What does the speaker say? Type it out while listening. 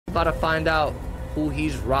About to find out who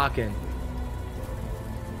he's rocking.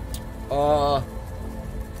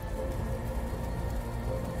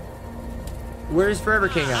 Where's Forever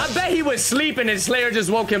King at? I bet he was sleeping and Slayer just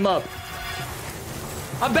woke him up.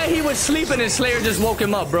 I bet he was sleeping and Slayer just woke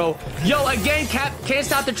him up, bro. Yo, again, Cap, Can't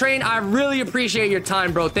Stop the Train. I really appreciate your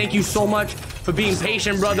time, bro. Thank you so much for being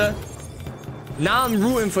patient, brother. Now I'm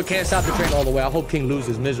rooting for Can't Stop the Train all the way. I hope King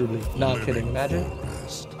loses miserably. No, I'm kidding. Imagine.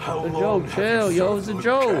 It's a joke. Chill, yo. It's a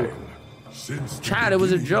joke. Chat, it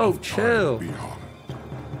was a joke. Chill.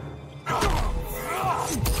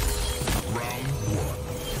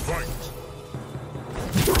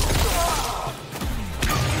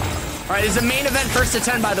 All right, it's a main event first to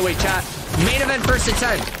 10, by the way, chat. Main event first to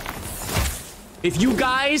 10. If you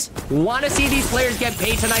guys want to see these players get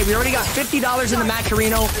paid tonight, we already got $50 in the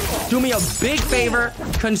Macarino. Do me a big favor.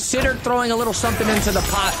 Consider throwing a little something into the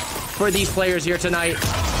pot for these players here tonight.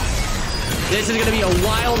 This is going to be a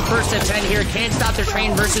wild first to 10 here. Can't Stop the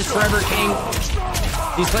Train versus Forever King.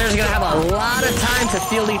 These players are going to have a lot of time to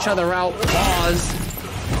feel each other out. Pause.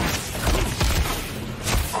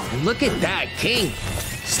 Look at that, King.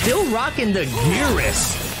 Still rocking the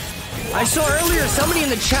Gearus. I saw earlier somebody in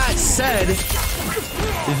the chat said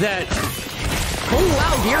that Kung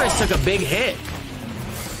Lao Gearus took a big hit.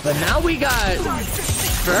 But now we got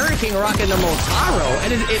Forever King rocking the Motaro.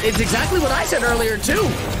 And it's exactly what I said earlier, too.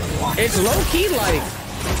 It's low-key like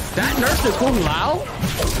that nerf to Kung Lao.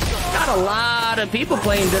 Got a lot of people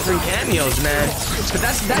playing different cameos, man. But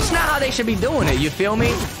that's not how they should be doing it, you feel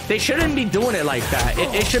me? They shouldn't be doing it like that.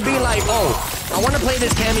 It should be like, oh, I want to play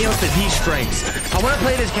this cameo for these strengths. I want to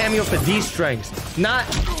play this cameo for these strengths. Not,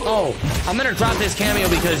 oh, I'm going to drop this cameo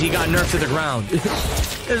because he got nerfed to the ground.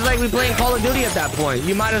 It's like we playing Call of Duty at that point.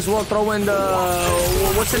 You might as well throw in the,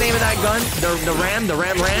 what's the name of that gun? The Ram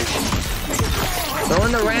Ranch? Throw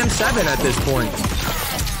in the Ram 7 at this point.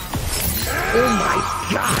 Oh my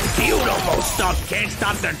God, beautiful stuff. Can't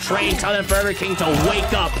Stop the Train. Telling Forever King to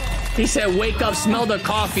wake up. He said, wake up, smell the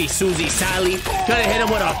coffee, Susie Sally. Gonna hit him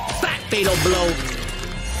with a fat fatal blow.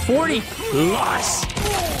 40 plus.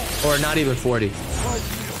 Or not even 40.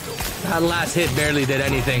 That last hit barely did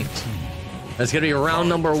anything. That's gonna be round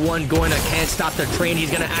number 1 going to Can't Stop the Train.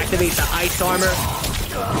 He's gonna activate the ice armor.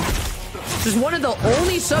 This is one of the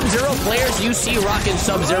only Sub-Zero players you see rocking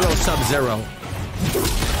Sub-Zero.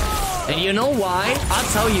 And you know why? I'll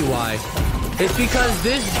tell you why. It's because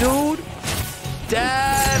this dude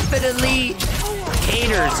definitely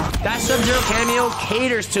caters. That Sub-Zero cameo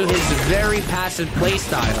caters to his very passive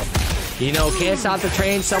playstyle. You know, Can't Stop the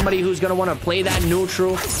Train, somebody who's going to want to play that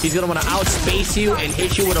neutral. He's going to want to outspace you and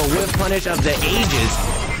hit you with a whip punish of the ages.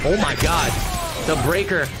 Oh my God. The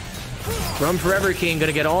breaker from Forever King going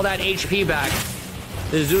to get all that HP back.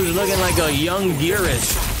 This dude's looking like a young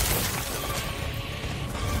Gearus.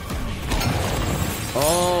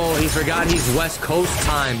 Oh, he forgot he's West Coast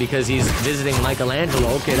time because he's visiting Michelangelo.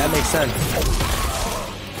 Okay, that makes sense.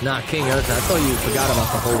 Nah, King, I thought you forgot about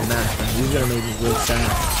the whole match, man. He's gonna make me real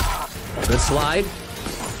sad. Good slide.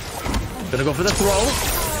 Gonna go for the throw.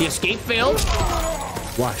 The escape failed.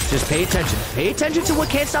 Watch, just pay attention. Pay attention to what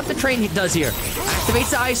Can't Stop the Train does here.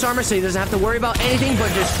 Activates the ice armor so he doesn't have to worry about anything but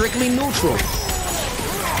just strictly neutral.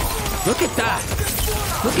 Look at that.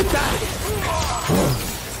 Look at that.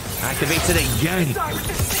 Activates it again.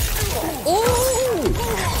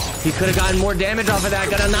 Oh! He could have gotten more damage off of that.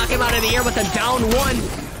 Gonna knock him out of the air with a down 1.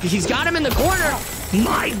 He's got him in the corner.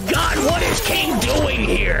 My God, what is King doing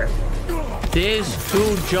here? This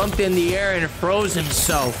dude jumped in the air and froze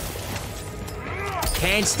himself.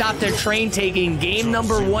 Can't Stop the Train taking game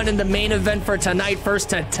number 1 in the main event for tonight. First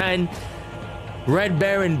to 10. Red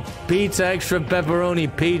Baron pizza, extra pepperoni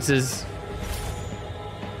pizzas.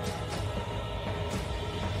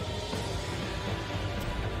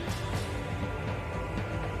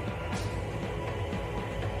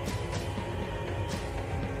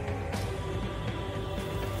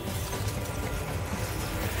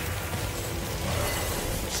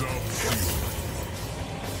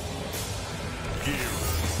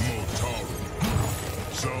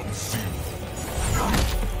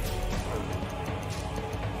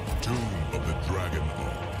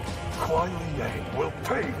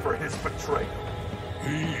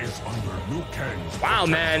 Wow,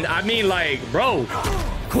 man. I mean, like, bro,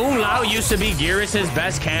 Kung Lao used to be Gearus'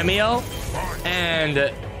 best cameo.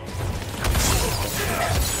 And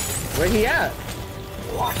where he at?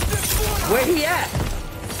 Where he at?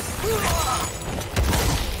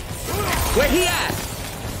 Where he at?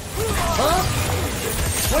 Huh?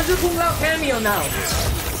 Where's the Kung Lao cameo now?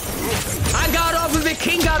 I got off of it.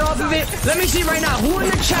 King got off of it. Let me see right now. Who in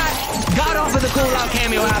the chat got off of the cool-out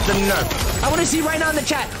cameo after the nerf? I want to see right now in the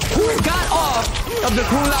chat. Who got off of the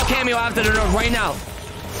cool-out cameo after the nerf right now?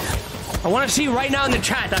 I want to see right now in the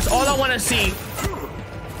chat. That's all I want to see.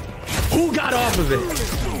 Who got off of it?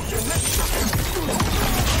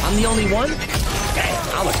 I'm the only one?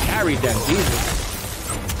 Damn, I was carried then. Jesus.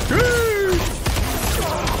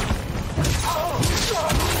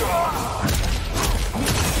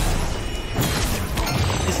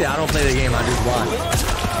 You say I don't play the game, I just watch.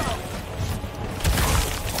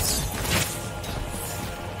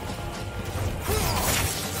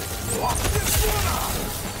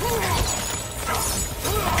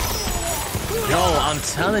 Yo, I'm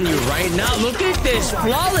telling you right now, look at this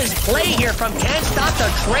flawless play here from Can't Stop the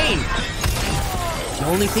Train. The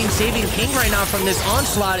only thing saving King right now from this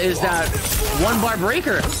onslaught is that 1-bar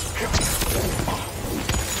breaker.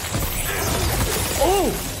 Oh,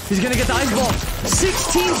 he's gonna get the ice ball.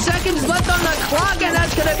 16 seconds left on the clock, and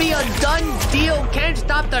that's gonna be a done deal. Can't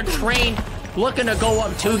Stop the Train looking to go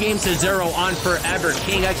up 2-0 on Forever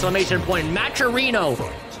King, exclamation point. Maturino.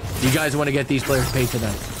 You guys want to get these players paid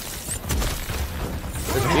tonight?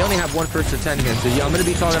 We only have 1 first to 10 here, so yeah, I'm gonna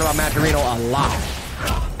be talking about Maturino a lot.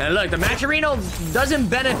 And look, the Maturino doesn't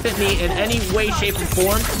benefit me in any way, shape, or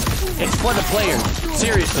form. It's for the players.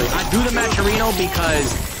 Seriously, I do the Maturino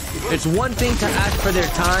because it's one thing to ask for their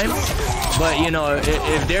time, but you know,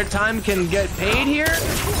 if their time can get paid here,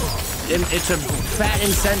 it's a fat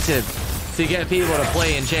incentive to get people to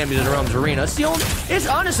play in Champions of the Realms Arena. It's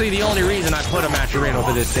honestly the only reason I put a Maturino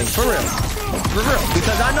for this thing, for real,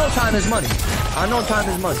 because I know time is money. I know time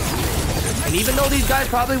is money. And even though these guys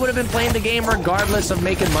probably would have been playing the game regardless of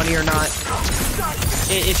making money or not,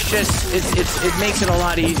 it makes it a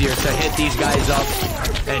lot easier to hit these guys up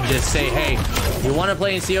and just say, hey, you want to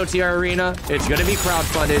play in COTR Arena? It's going to be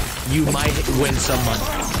crowdfunded. You might win some money.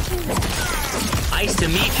 Ice to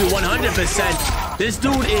meet you 100%. This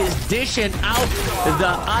dude is dishing out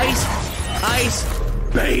the ice,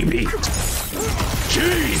 baby.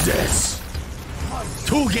 Jesus.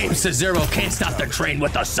 2-0. Can't Stop the Train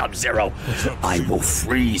with a Sub-Zero. I will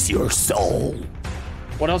freeze your soul.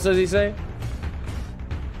 What else does he say?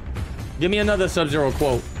 Give me another Sub-Zero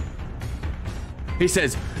quote. He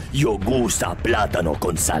says, Yo gusta plátano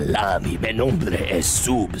con salami. Mi nombre es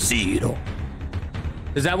Sub-Zero.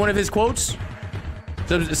 Is that one of his quotes?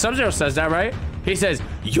 Sub-Zero says that, right? He says,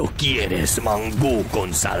 Yo quieres mangú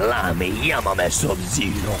con salami. Llámame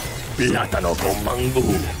Sub-Zero. Plátano con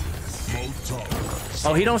mangú.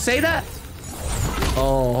 Oh, he don't say that?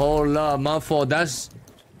 Oh, hold up, my fault. That's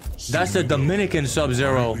the Dominican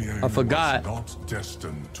Sub-Zero. I forgot.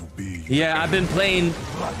 Yeah, I've been playing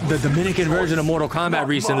the Dominican version of Mortal Kombat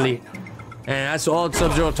recently. And that's all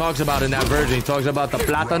Sub-Zero talks about in that version. He talks about the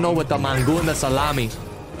plátano with the mangú and the salami.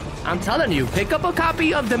 I'm telling you, pick up a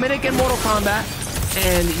copy of Dominican Mortal Kombat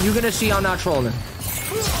and you're gonna see I'm not trolling.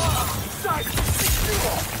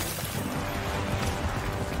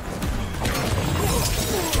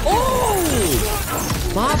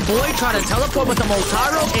 Oh! My boy tried to teleport with the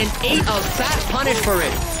Motaro and ate a fat punish for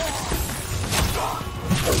it.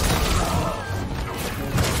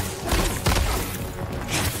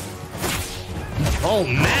 Oh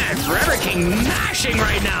man, Forever King mashing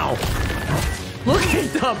right now. Look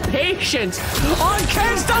at the patience on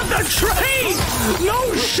Can't Stop the Train.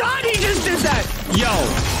 No shot, he just did that. Yo.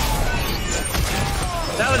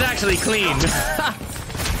 That was actually clean.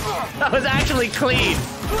 That was actually clean.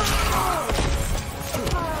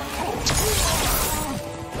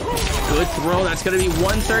 Good throw. That's going to be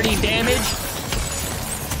 130 damage.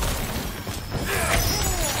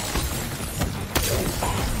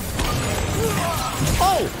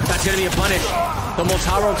 Oh, that's going to be a punish. The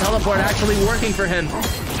Motaro teleport actually working for him.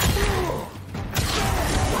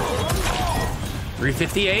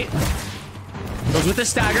 358. Goes with the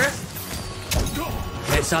stagger.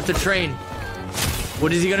 Can't Stop the Train.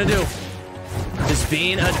 What is he going to do? Just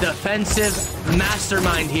being a defensive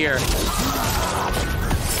mastermind here.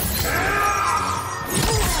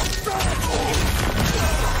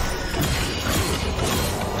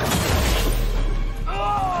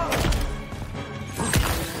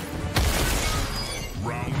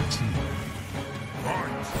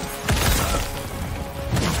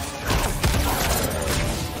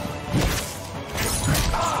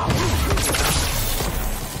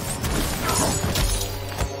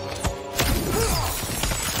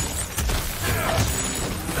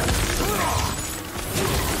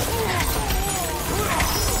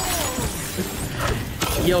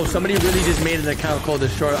 Yo, somebody really just made an account called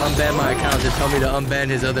Destroy Unban My Account to tell me to unban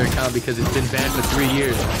his other account because it's been banned for 3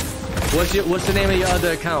 years. What's the name of your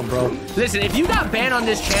other account, bro? Listen, if you got banned on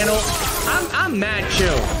this channel, I'm mad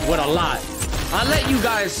chill with a lot. I'll let you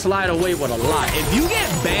guys slide away with a lot. If you get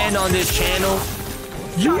banned on this channel,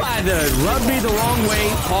 you either rub me the wrong way,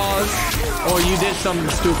 pause, or you did something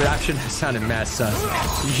stupid. Actually, that sounded mad sus.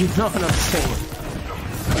 You know what I'm saying?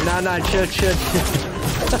 Nah, chill.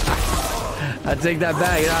 I take that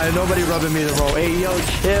back. Nobody rubbing me the wrong way. Hey, yo,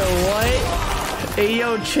 chill, what? Hey,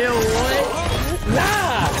 yo, chill, what?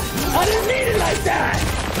 Nah! I didn't mean it like that!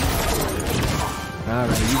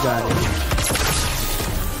 Alright, you got it.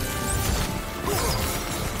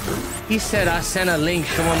 He said I sent a link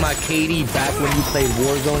showing my KD back when you played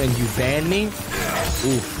Warzone and you banned me?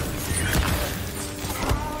 Oof.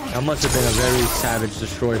 That must have been a very savage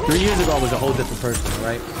destroyer. 3 years ago, I was a whole different person,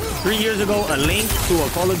 right? 3 years ago, a link to a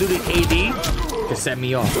Call of Duty KD to set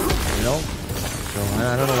me off, you know? So,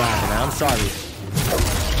 I don't know what happened, man. I'm sorry.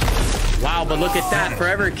 Wow, but look at that.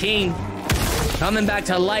 Forever King coming back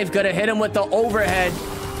to life. Gonna hit him with the overhead.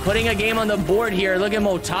 Putting a game on the board here. Look at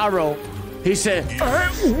Motaro. He said,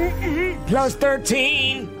 plus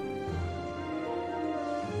 13.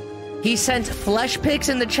 He sent flesh pics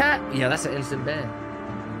in the chat. Yeah, that's an instant ban.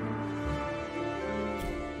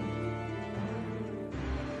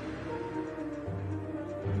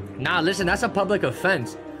 Nah, listen, that's a public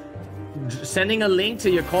offense. Sending a link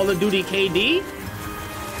to your Call of Duty KD?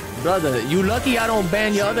 Brother, you lucky I don't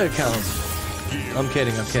ban your other accounts. I'm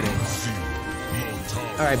kidding.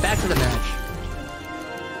 Alright, back to the match.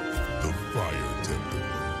 The fire temple,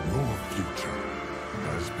 your future,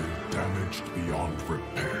 has been damaged beyond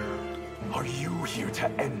repair. Are you here to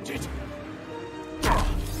end it?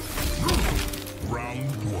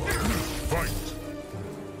 Round 1, fight!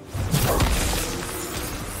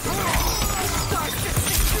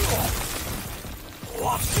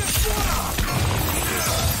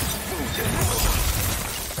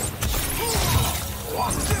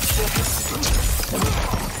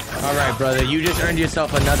 All right, brother, you just earned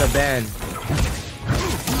yourself another ban.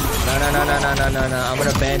 No. I'm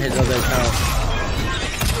gonna ban his other account.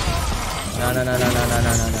 No.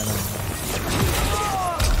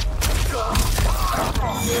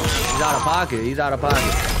 He's out of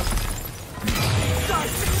pocket.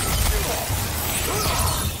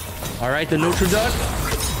 All right, the neutral duck.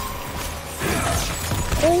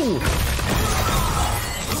 Oh.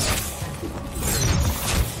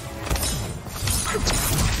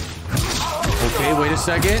 Okay, wait a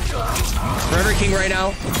second. Forever King right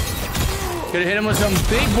now. Gonna hit him with some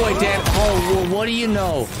big boy damage. Oh, well, what do you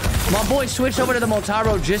know? My boy switched over to the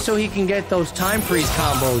Motaro just so he can get those time freeze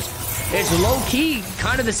combos. It's low-key,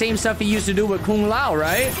 kind of the same stuff he used to do with Kung Lao,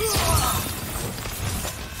 right?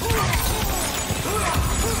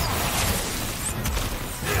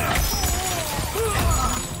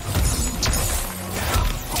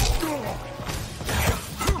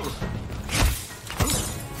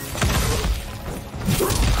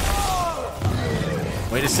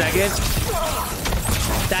 Wait a second.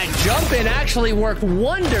 That jump in actually worked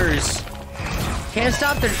wonders. Can't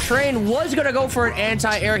Stop the Train was going to go for an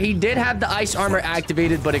anti-air. He did have the ice armor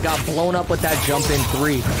activated, but it got blown up with that jump in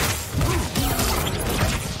 3.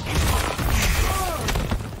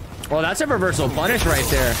 Well, that's a reversal punish right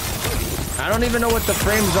there. I don't even know what the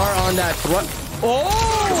frames are on that thrust.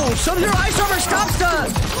 Oh! Sub-Zero ice armor stops the...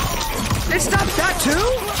 It stops that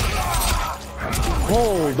too?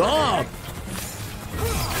 Hold up.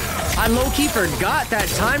 I low-key forgot that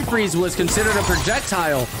time freeze was considered a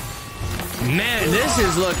projectile. Man, this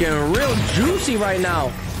is looking real juicy right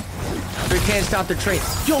now. We Can't Stop the Train.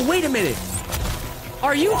 Yo, wait a minute.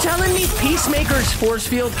 Are you telling me Peacemaker's force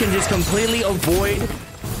field can just completely avoid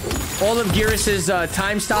all of Gearus's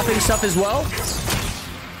time-stopping stuff as well?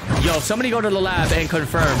 Yo, somebody go to the lab and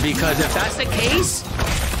confirm, because if that's the case,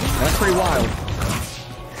 that's pretty wild.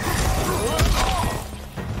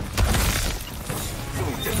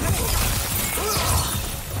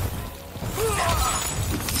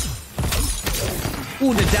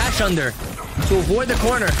 Ooh, the dash under to avoid the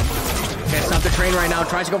corner. Can't Stop the Train right now.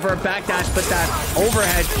 Tries to go for a back dash, but that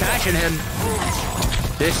overhead catching him.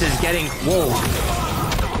 This is getting... Whoa.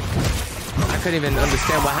 I couldn't even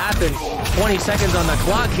understand what happened. 20 seconds on the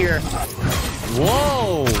clock here.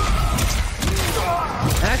 Whoa.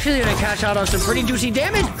 Actually gonna catch out on some pretty juicy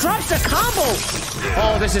damage. Drops the combo.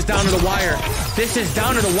 Oh, this is down to the wire. This is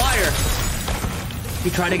down to the wire. He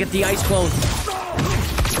tried to get the ice clone.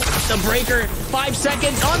 The breaker, 5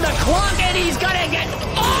 seconds on the clock, and he's gonna get...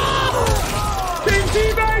 Oh! King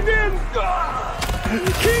teabagged him!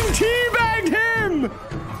 King teabagged him!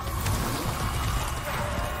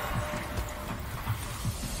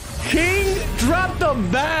 King dropped the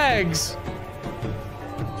bags.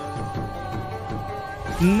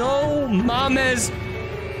 No mames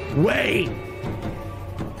way.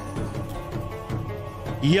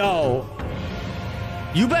 Yo.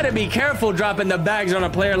 You better be careful dropping the bags on a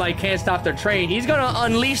player like Can't Stop the Train. He's gonna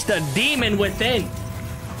unleash the demon within.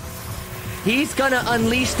 He's gonna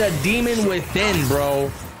unleash the demon within,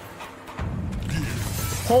 bro.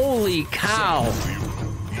 Holy cow.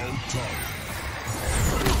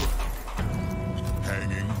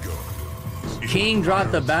 King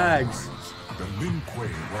dropped the bags. The Lin Kuei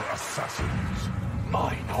were assassins.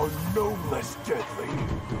 Mine are no less deadly.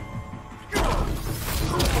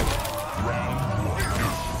 Round one,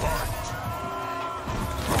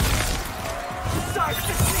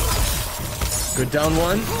 fight. Good down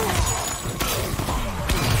one.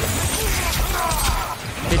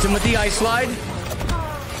 Hits him with the ice slide.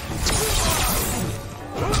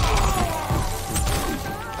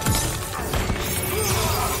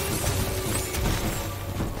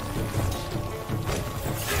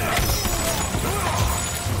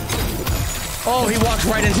 Oh, he walks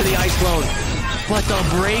right into the ice clone. But the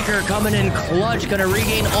breaker coming in clutch, gonna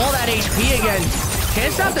regain all that HP again.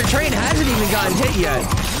 Can't Stop the Train hasn't even gotten hit yet.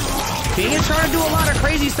 King is trying to do a lot of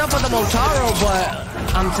crazy stuff with the Motaro,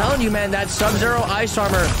 but I'm telling you, man, that Sub-Zero ice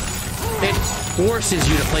armor, it forces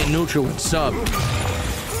you to play neutral with Sub. And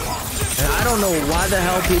I don't know why the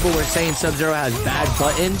hell people were saying Sub-Zero has bad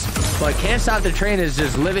buttons, but Can't Stop the Train is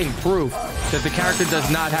just living proof that the character does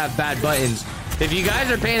not have bad buttons. If you guys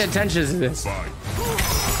are paying attention to this,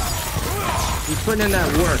 he's putting in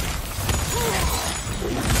that work.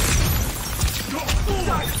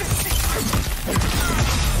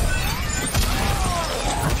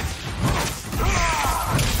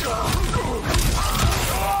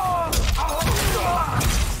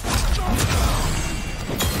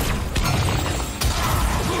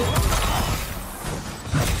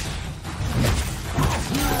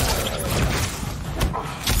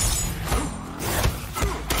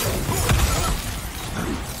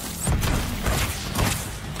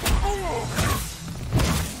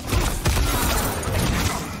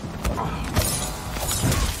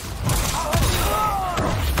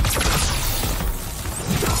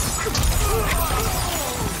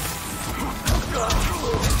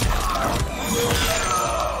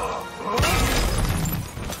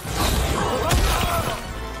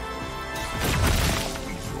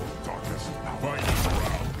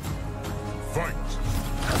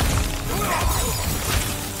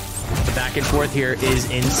 Back and forth here is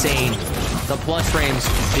insane. The plus frames.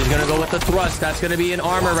 He's gonna go with the thrust. That's gonna be an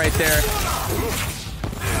armor right there.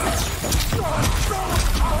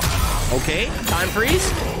 Okay, time freeze.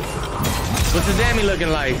 What's the Dammy looking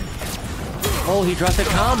like? Oh, he dropped the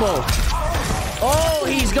combo. Oh,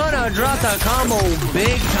 he's gonna drop the combo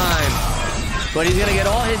big time. But he's gonna get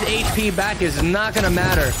all his HP back. It's not gonna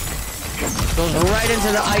matter. Goes right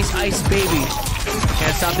into the ice baby.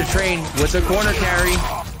 Can't Stop the Train with the corner carry.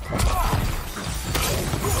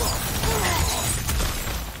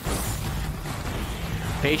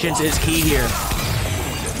 Patience is key here.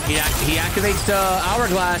 He activates the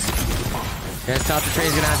hourglass. Can't Stop the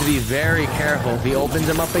Train's gonna have to be very careful. If he opens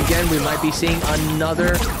him up again, we might be seeing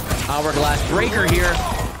another hourglass breaker here.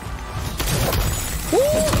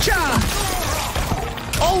 Ooh-cha!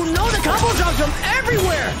 Oh no, the combo drops from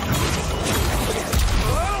everywhere!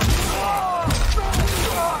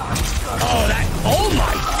 Oh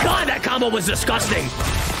my god, that combo was disgusting!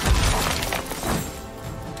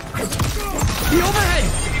 The overhead!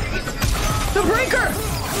 The breaker!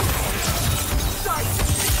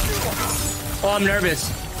 Oh, I'm nervous.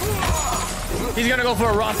 He's gonna go for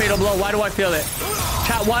a raw fatal blow. Why do I feel it?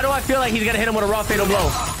 Chat, why do I feel like he's gonna hit him with a raw fatal blow?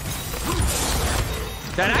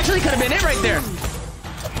 That actually could have been it right there.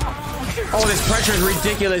 Oh, this pressure is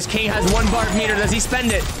ridiculous. King has 1 bar meter. Does he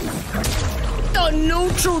spend it? The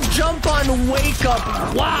neutral jump on wake up.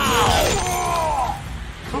 Wow!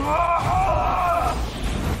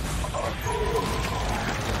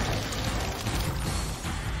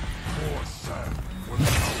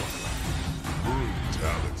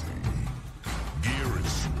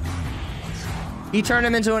 He turned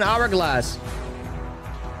him into an hourglass.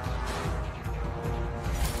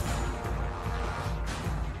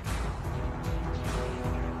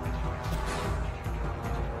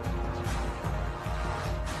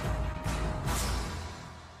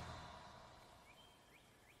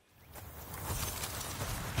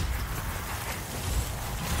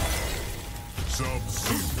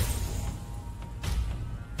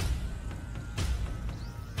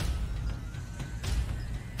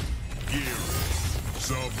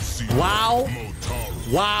 Wow.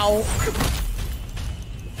 Wow.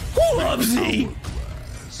 Who loves he?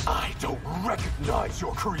 I don't recognize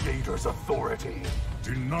your creator's authority.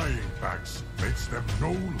 Denying facts makes them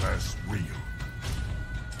no less real.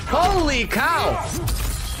 Holy cow!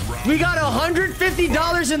 We got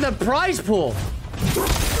 $150 in the prize pool.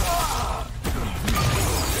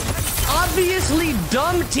 Obviously,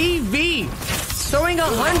 dumb TV throwing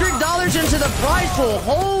 $100 into the prize pool.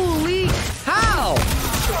 Holy cow!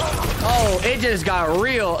 Oh, it just got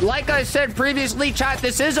real. Like I said previously, chat,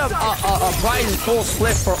 this is a prize pool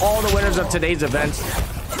split for all the winners of today's events.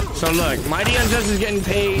 So look, Mighty Unjust is getting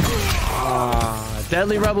paid.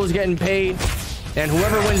 Deadly Rebel is getting paid. And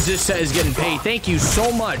whoever wins this set is getting paid. Thank you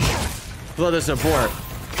so much for the support.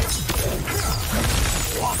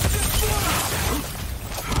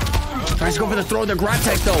 Tries to go for the throw of the grab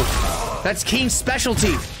tech though. That's King's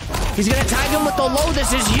specialty. He's gonna tag him with the low.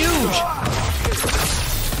 This is huge.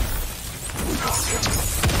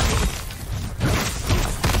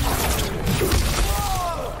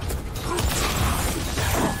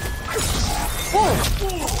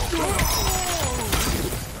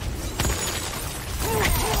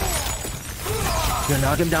 Gonna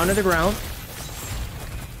knock him down to the ground.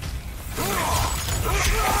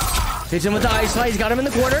 Hits him with the ice slide. He's got him in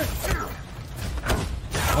the corner.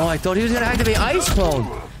 Oh, I thought he was gonna activate Ice Clone.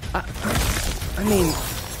 I mean,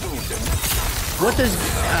 what does...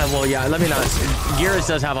 well, yeah, let me not... Geras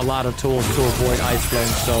does have a lot of tools to avoid Ice Clone,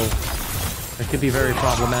 so it could be very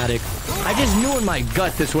problematic. I just knew in my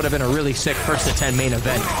gut this would have been a really sick first to 10 main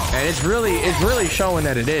event, and it's really showing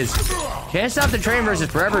that it is. Can't Stop the Train versus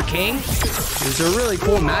Forever King is a really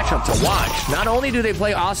cool matchup to watch. Not only do they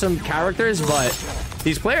play awesome characters, but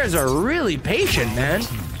these players are really patient, man.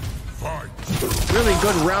 Really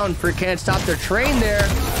good round for Can't Stop the Train there.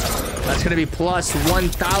 That's going to be plus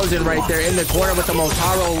 1,000 right there in the corner with the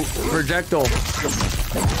Motaro projectile.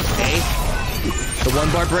 Okay. The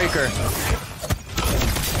one-bar breaker.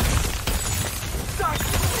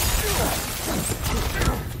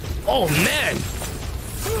 Oh, man.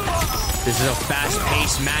 This is a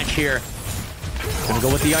fast-paced match here. Gonna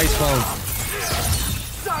go with the Ice Clone.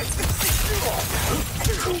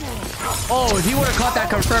 Oh, if he would have caught that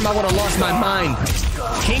confirm, I would have lost my mind.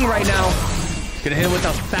 King right now. Gonna hit him with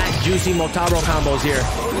the fat, juicy Motaro combos here.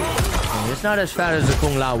 And it's not as fat as the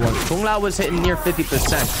Kung Lao was. Kung Lao was hitting near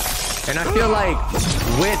 50%. And I feel like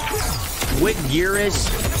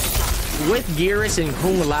with Geras and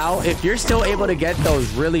Kung Lao, if you're still able to get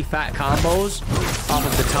those really fat combos off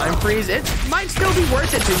of the time freeze, it might still be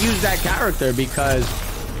worth it to use that character because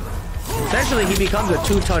essentially he becomes a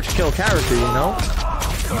two-touch kill character, you know?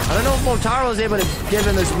 I don't know if Motaro is able to give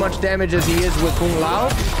him as much damage as he is with Kung Lao.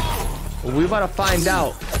 We about to find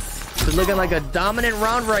out. It's looking like a dominant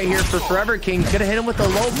round right here for Forever King. Gonna hit him with the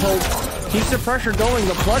low poke. Keeps the pressure going.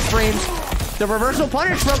 The plus frames. The reversal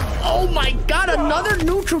punish from... Oh my god, another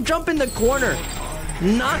neutral jump in the corner.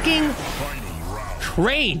 Knocking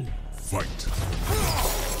Train. Fight.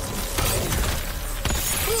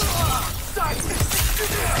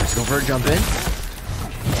 Let's go for a jump in.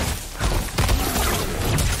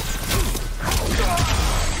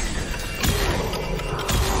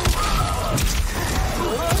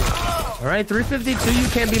 All right, 352. You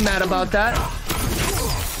can't be mad about that.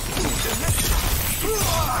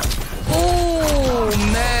 Oh,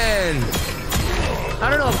 man. I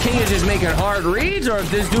don't know if King is just making hard reads or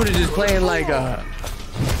if this dude is just playing like a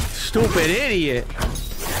stupid idiot.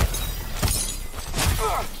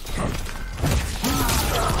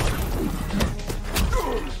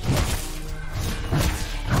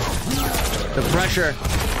 The pressure.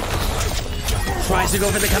 Tries to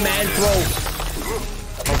go for the command throw.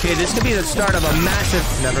 Okay, this could be the start of a massive...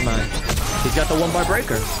 Never mind. He's got the one-bar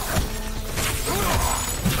breaker.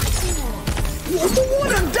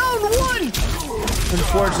 What a down one!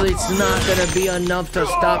 Unfortunately, it's not going to be enough to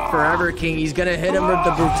stop Forever King. He's going to hit him with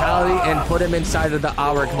the brutality and put him inside of the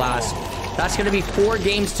hourglass. That's going to be 4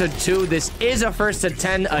 games to 2. This is a first to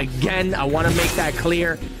 10 again. I want to make that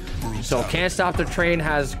clear. So Can't Stop the Train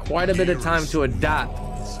has quite a bit of time to adapt.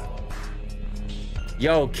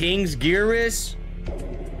 Yo, King's Geras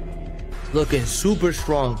looking super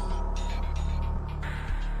strong.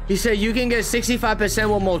 He said you can get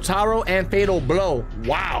 65% with Motaro and Fatal Blow.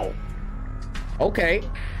 Wow. Okay.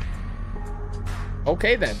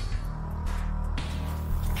 Okay then.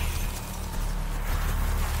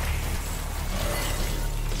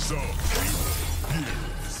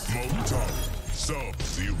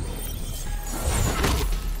 Sub-Zero.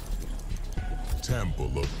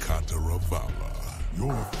 Temple of Kataravala.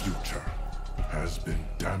 Your future has been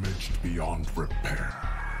damaged beyond repair.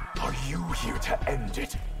 Are you here to end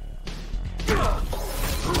it? Round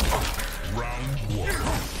 1.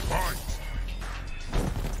 Fight!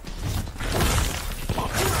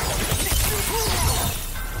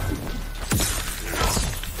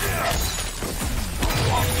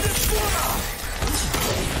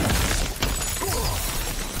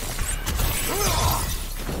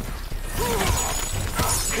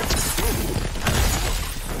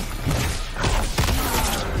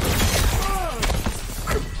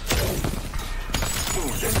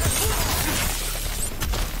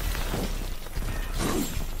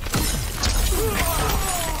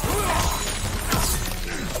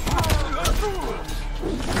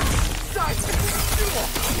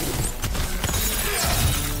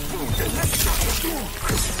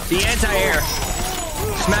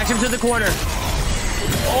 Smacks him to the corner.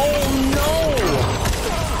 Oh no!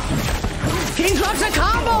 King drops a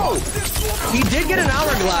combo! He did get an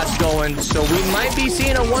hourglass going, so we might be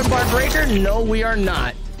seeing a one-bar breaker. No, we are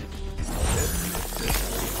not.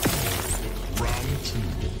 Round 2.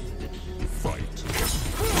 Fight.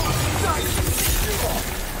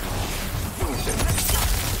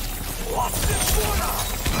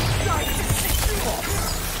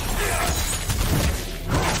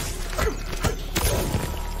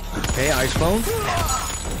 Okay, Ice Bone.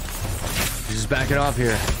 He's just backing off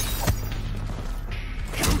here.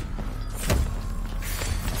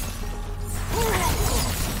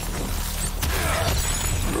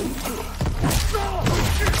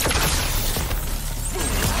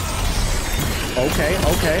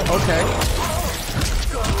 Okay.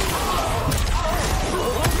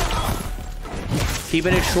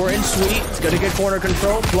 Keeping it short and sweet. It's gonna get corner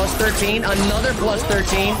control. Plus 13. Another plus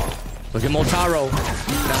 13. Look at Motaro.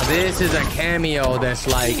 Now this is a cameo that's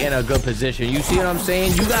like in a good position. You see what I'm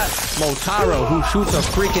saying? You got Motaro who shoots a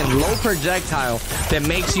freaking low projectile that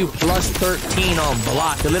makes you plus 13 on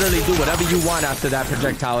block to literally do whatever you want after that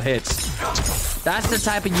projectile hits. That's the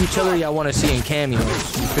type of utility I want to see in cameos.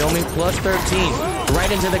 You feel me? Plus 13.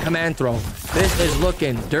 Right into the command throw. This is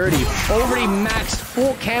looking dirty. Already maxed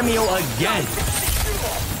full cameo again.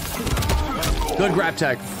 Good grab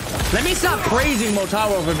tech. Let me stop praising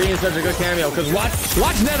Motaro for being such a good cameo, because watch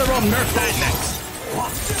NetherRealm nerf that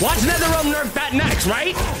next. Watch NetherRealm nerf that next,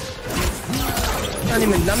 right?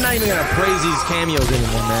 I'm not even gonna praise these cameos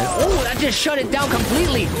anymore, man. Oh, that just shut it down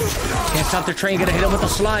completely. Can't stop the train, gonna hit him with a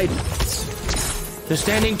slide. The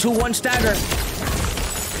standing 2-1 stagger.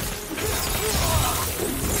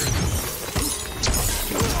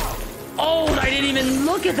 Oh, I didn't even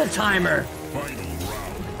look at the timer.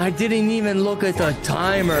 I didn't even look at the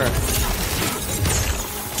timer.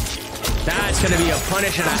 That's going to be a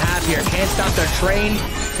punish and a half here. Can't stop the train.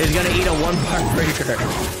 Is going to eat a one-bar breaker.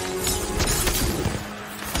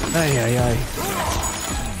 Ay, ay, ay.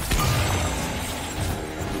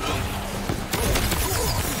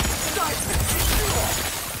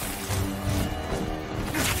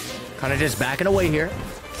 Kind of just backing away here.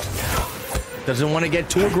 Doesn't want to get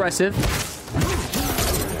too aggressive.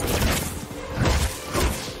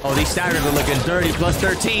 Oh, these staggers are looking dirty. Plus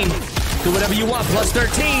 13. Do whatever you want. Plus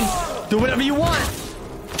 13. Do whatever you want.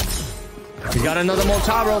 He's got another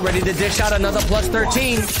Motaro ready to dish out another plus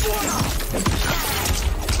 13.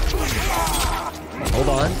 Hold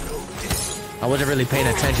on. I wasn't really paying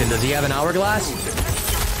attention. Does he have an hourglass?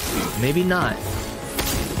 Maybe not.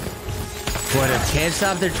 But if Can't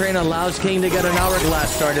Stop the Train allows King to get an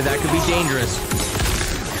hourglass started, that could be dangerous.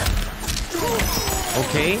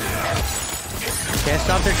 Okay. Can't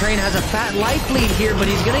Stop the Train has a fat life lead here, but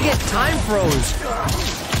he's gonna get time froze.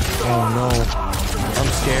 Oh no. I'm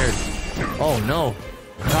scared. Oh no.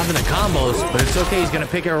 Dropping the combos, but it's okay. He's gonna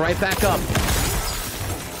pick it right back up.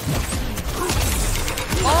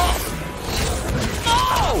 Oh!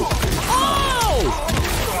 Oh! Oh!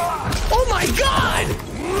 Oh my god!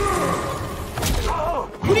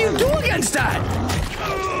 What do you do against that?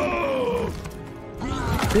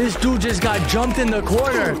 This dude just got jumped in the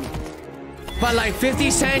corner by like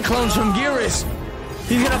 50 sand clones from Geras.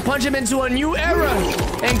 He's gonna punch him into a new era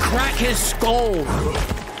and crack his skull.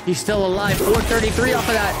 He's still alive. 433 off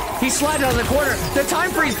of that. He slides out of the corner. The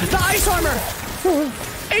time freeze. The ice armor.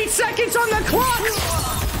 8 seconds on the clock.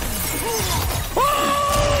 Oh!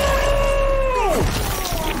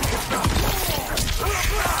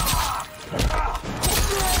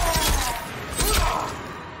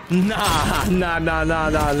 Nah.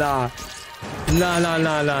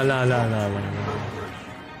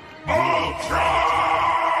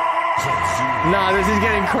 Nah, this is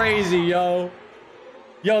getting crazy, yo.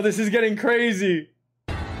 Yo, this is getting crazy.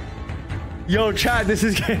 Yo, chat, this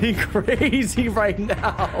is getting crazy right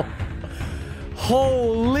now.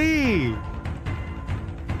 Holy.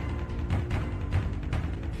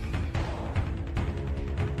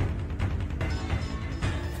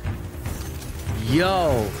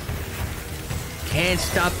 Yo. Can't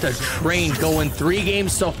Stop the Train going 3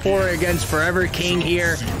 games to 4 against Forever King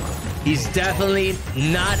here. He's definitely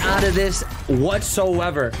not out of this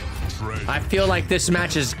whatsoever. I feel like this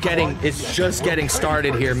match is it's just getting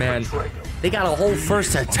started here, man. They got a whole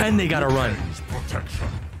first to 10 they gotta run.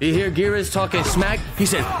 You hear Geras talking smack? He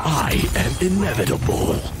said, I am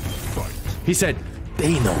inevitable. He said,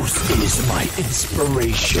 Thanos is my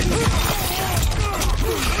inspiration.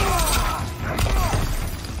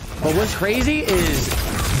 But what's crazy is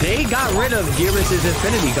they got rid of Geras'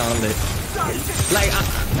 Infinity Gauntlet. Like,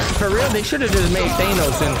 for real, they should have just made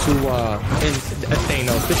Thanos into,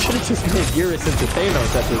 Thanos. They should have just made Geras into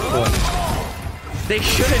Thanos at this point. They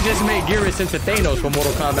should have just made Geras into Thanos for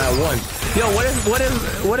Mortal Kombat 1. Yo,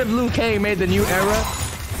 what if Liu Kang made the new era,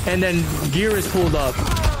 and then Geras pulled up,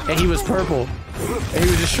 and he was purple, and he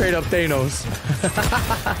was just straight up Thanos.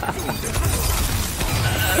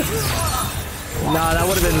 Nah, that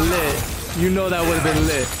would have been lit. You know that would have been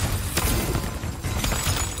lit.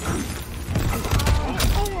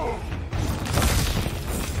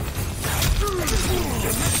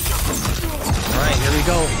 Alright, here we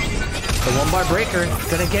go. The one-bar breaker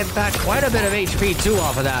gonna get back quite a bit of HP too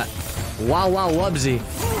off of that. Wow, wow, wubsy.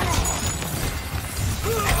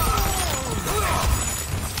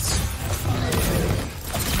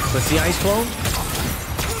 What's the ice clone?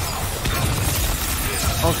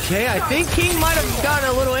 Okay, I think King might have gotten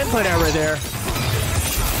a little input error there.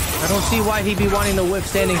 I don't see why he'd be wanting to whip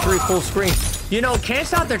standing 3 full screen. You know, Can't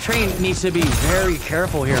Stop the Train needs to be very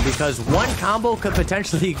careful here because one combo could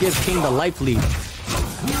potentially give King the life lead.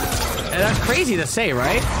 And that's crazy to say,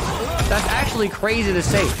 right? That's actually crazy to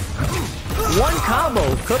say. One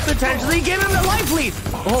combo could potentially give him the life lead.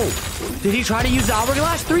 Oh, did he try to use the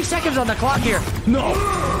hourglass? 3 seconds on the clock here. No.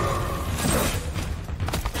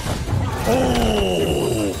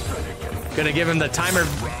 Oh. Gonna give him the timer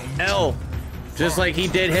L, just like he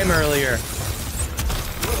did him earlier.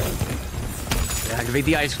 Activate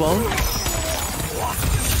the ice clone.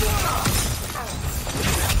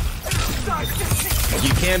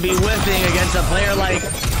 You can't be whiffing against a player like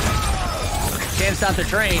Can't Stop the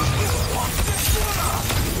Train.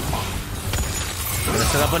 Gonna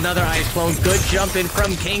set up another ice clone. Good jump in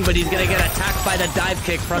from King, but he's gonna get attacked by the dive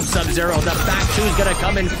kick from Sub-Zero. The back two is gonna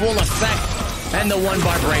come in full effect, and the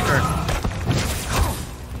one-bar breaker.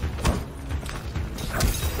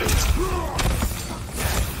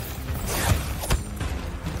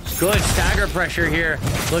 Good stagger pressure here.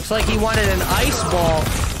 Looks like he wanted an ice ball.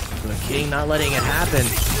 The King not letting it happen.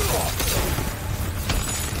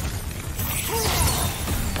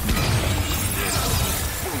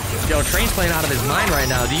 Yo, Train's playing out of his mind right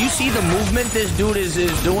now. Do you see the movement this dude is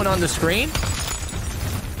doing on the screen?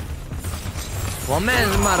 One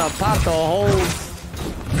man's about to pop the whole,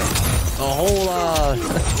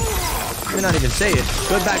 let me not even say it.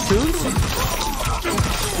 Good back twos?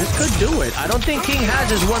 This could do it. I don't think King has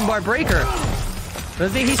his one-bar breaker. I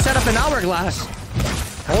think he set up an hourglass.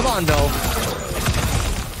 Hold on, though.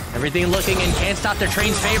 Everything looking in Can't Stop the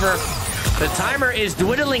Train's favor. The timer is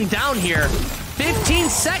dwindling down here. 15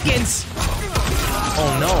 seconds.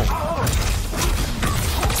 Oh, no.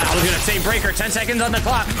 I was going to say breaker. 10 seconds on the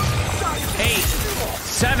clock. 8,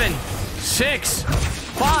 7, 6,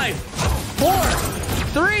 5, 4,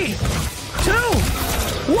 3, 2,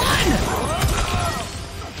 1.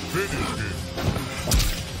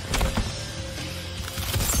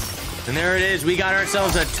 And there it is. We got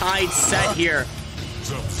ourselves a tied set here.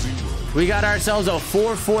 We got ourselves a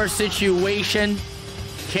 4-4 situation.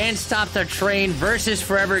 Can't Stop the Train versus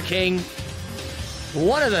Forever King.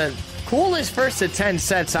 One of the coolest first to 10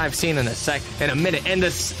 sets I've seen in a minute. And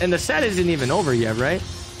the set isn't even over yet, right?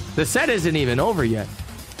 The set isn't even over yet.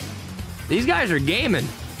 These guys are gaming.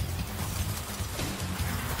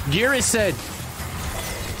 Geras said,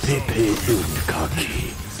 Pepe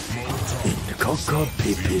Unkaki. Kaka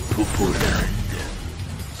Pepe Pupuland.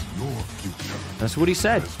 That's what he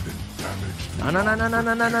said.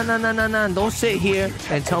 No. Don't sit here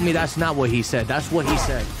and tell me that's not what he said. That's what he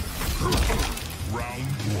said.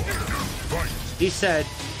 He said,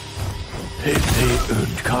 Pepe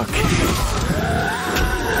Unkaki.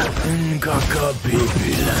 Kaka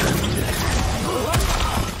Pepe Land.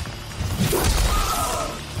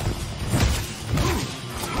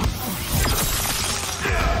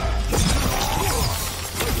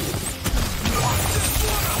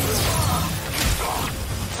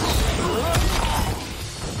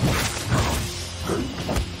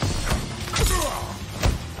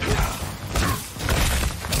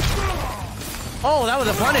 Oh, that was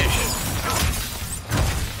a punish.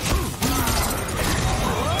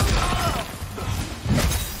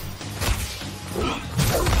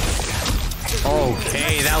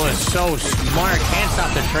 Okay, that was so smart. Can't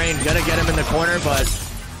Stop the Train. Gotta get him in the corner, but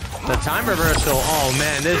the time reversal. Oh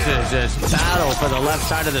man, this is just battle for the left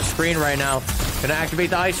side of the screen right now. Gonna activate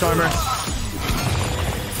the ice armor.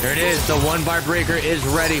 There it is. The one-bar breaker is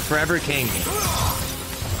ready. Forever King.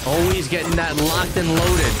 Always getting that locked and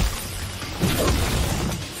loaded.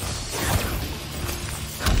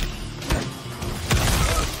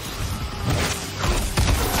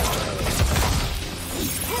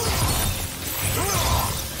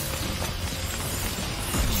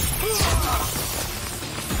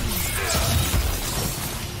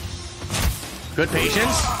 Good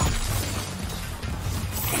patience.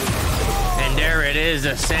 And there it is.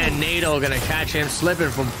 A Sand Nado gonna catch him slipping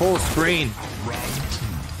from full screen.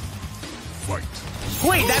 Fight.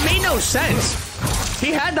 Wait, that made no sense.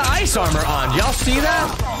 He had the ice armor on. Y'all see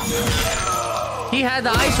that? He had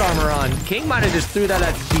the ice armor on. King might have just threw that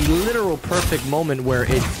at the literal perfect moment where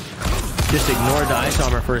it just ignored the ice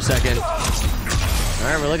armor for a second. All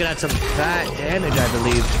right, we're looking at some fat damage, I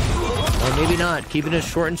believe. Or maybe not. Keeping it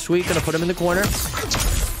short and sweet. Gonna put him in the corner.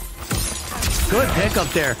 Good pick up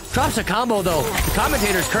there. Drops a combo, though. The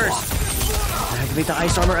commentator's curse. Activate the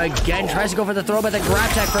ice armor again. Tries to go for the throw, but the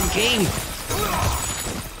grab tech from King.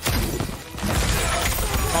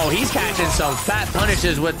 Oh, he's catching some fat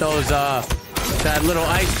punishes with those, that little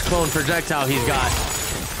ice clone projectile he's got.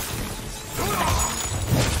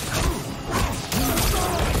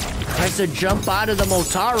 Tries to jump out of the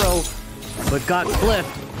Motaro, but got clipped.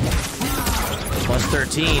 Plus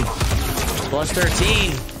 13. Plus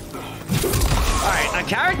 13. Alright, a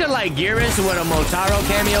character like Geras with a Motaro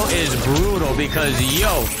cameo is brutal because,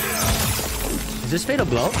 yo. Is this Fatal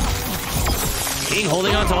Blow? King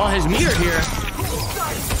holding on to all his meter here.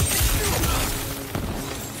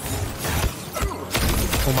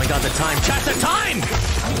 Oh my god, the time. Chat, the time!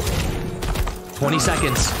 20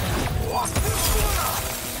 seconds.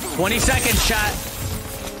 20 seconds, chat.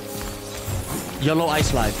 YOLO ice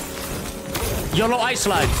slide. YOLO ice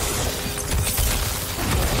slide.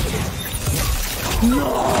 No!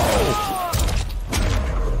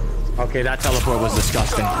 Okay, that teleport was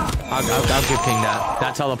disgusting. I'll give King that.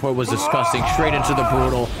 That teleport was disgusting. Straight into the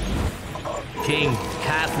brutal. King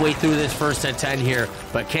halfway through this first at 10 here,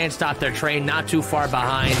 but can't stop their train. Not too far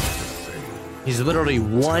behind. He's literally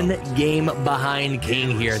one game behind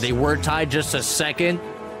King here. They were tied just a second,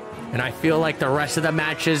 and I feel like the rest of the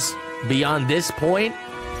matches beyond this point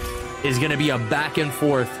is going to be a back and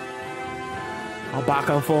forth. A back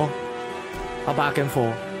and forth. A back and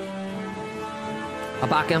forth. A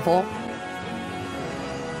back and forth.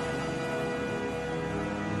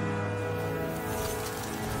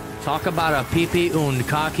 Talk about a PP und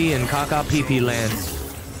Kaki and Kaka PP land.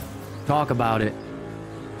 Talk about it.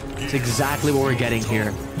 It's exactly what we're getting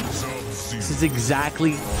here. This is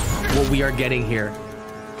exactly what we are getting here.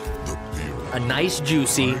 A nice,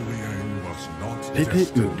 juicy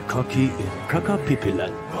PP und Kaki and Kaka PP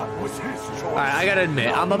land. Alright, I gotta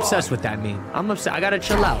admit, I'm obsessed with that meme. I'm obsessed. I gotta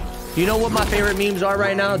chill out. You know what my favorite memes are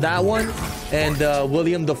right now? That one and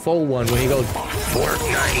William Dafoe one when he goes,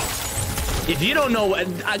 Fortnite. If you don't know,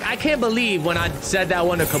 I can't believe when I said that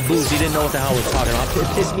one to Caboose, he didn't know what the hell I was talking about.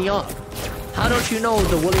 It pissed me off. How don't you know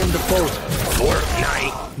the William Dafoe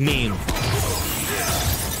Fortnite meme?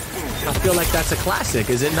 I feel like that's a classic,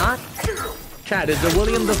 is it not? Chat, is the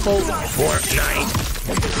William Dafoe Fortnite?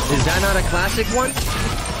 Is that not a classic one?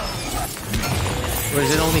 Or is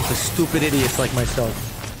it only for stupid idiots like myself?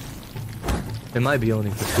 It might be only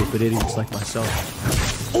for stupid idiots like myself.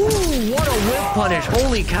 Ooh, what a whip punish.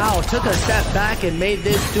 Holy cow. Took a step back and made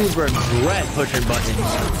this dude regret pushing buttons.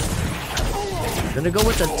 Gonna go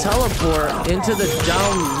with the teleport into the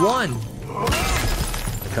down one.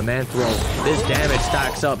 The command throw. This damage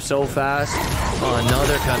stacks up so fast.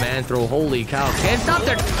 Another command throw. Holy cow. Can't stop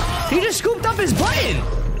there. He just scooped up his button.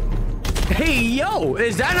 Hey, yo.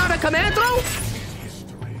 Is that not a command throw?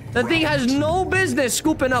 That thing has no business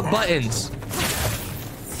scooping up buttons.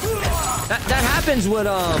 That happens with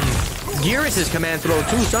Geras' command throw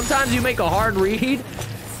too. Sometimes you make a hard read.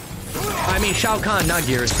 I mean Shao Kahn, not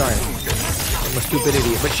Geras, sorry. I'm a stupid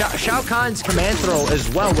idiot. But Shao Kahn's command throw as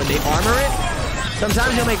well, when they armor it,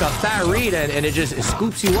 sometimes you'll make a fat read and it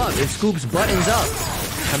scoops you up. It scoops buttons up.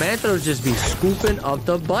 Command throws just be scooping up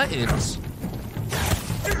the buttons.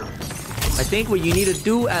 I think what you need to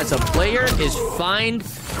do as a player is find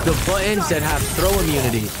the buttons that have throw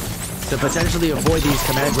immunity to potentially avoid these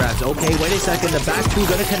command grabs. Okay, wait a second. The back two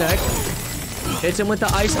gonna connect. Hits him with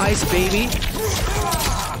the ice, baby.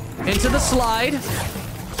 Into the slide.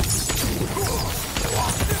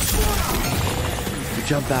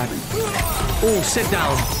 Jump back. Oh, sit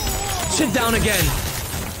down. Sit down again.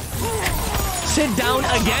 Sit down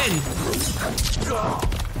again.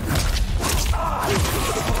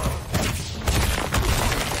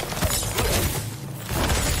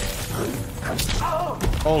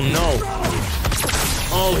 Oh no.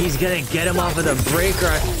 Oh, he's gonna get him off of the breaker.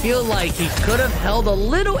 I feel like he could have held a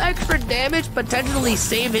little extra damage, potentially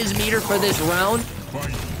save his meter for this round.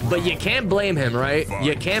 But you can't blame him, right?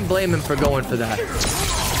 You can't blame him for going for that.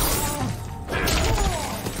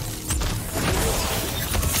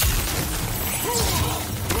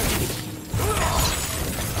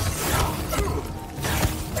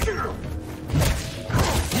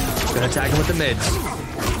 Gonna attacking with the mids.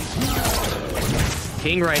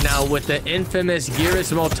 King right now with the infamous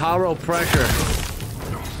Geras Motaro pressure.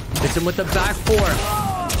 Hits him with the back four.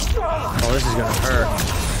 Oh, this is gonna hurt.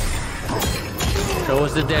 Show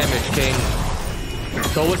us the damage, King.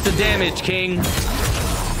 Show us the damage, King.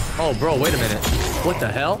 Oh, bro, wait a minute. What the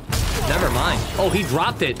hell? Never mind. Oh, he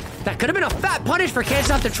dropped it. That could have been a fat punish for Can't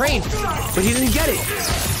Stop the Train, but he didn't get it.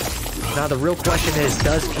 Now the real question is,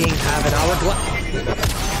 does King have an hourglass?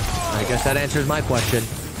 I guess that answers my question.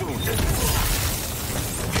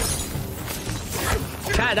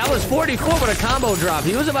 Chat, that was 44 with a combo drop.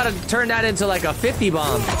 He was about to turn that into like a 50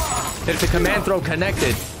 bomb if the command throw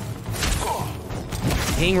connected.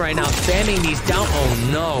 King right now spamming these down. Oh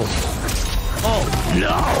no. Oh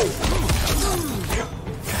no.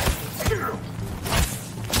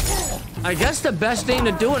 I guess the best thing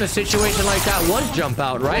to do in a situation like that was jump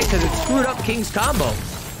out, right? Because it screwed up King's combo.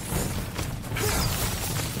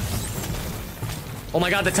 Oh my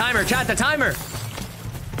god, the timer, chat, the timer!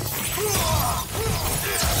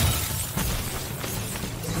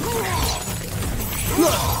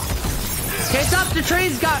 Look! Can't Stop the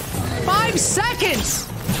Train's got 5 seconds!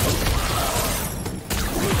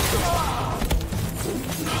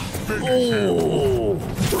 Oh!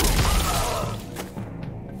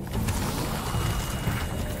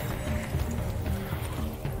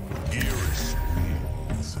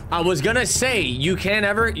 I was gonna say, you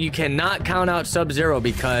cannot count out Sub-Zero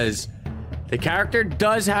because the character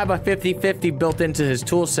does have a 50-50 built into his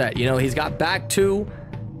tool set. You know, he's got back 2,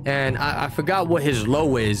 and I forgot what his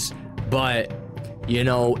low is, but, you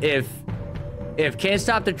know, if Can't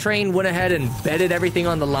Stop the Train went ahead and betted everything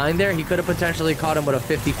on the line there, he could have potentially caught him with a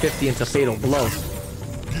 50-50 into Fatal Blow.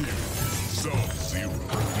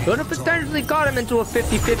 Could have potentially caught him into a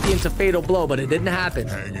 50-50 into Fatal Blow, but it didn't happen.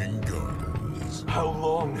 How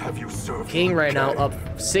long have you served? King right now up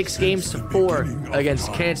 6 games to 4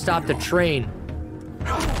 against Can't Stop the Train.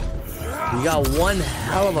 We got one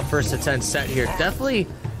hell of a first to 10 set here. Definitely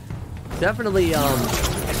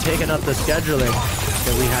taking up the scheduling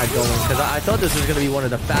that we had going, because I thought this was going to be one of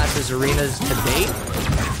the fastest arenas to date.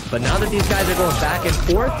 But now that these guys are going back and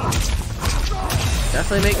forth,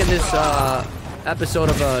 definitely making this episode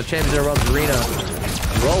of Champions of the Realms Arena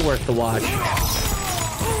well worth the watch.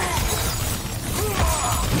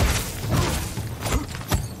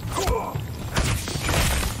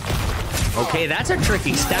 Okay, that's a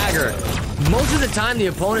tricky stagger. Most of the time, the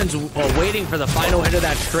opponent's waiting for the final hit of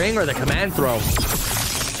that string or the command throw.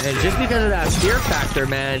 And just because of that fear factor,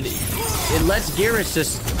 man, it lets Geras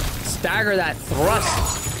just stagger that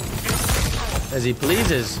thrust as he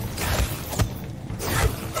pleases.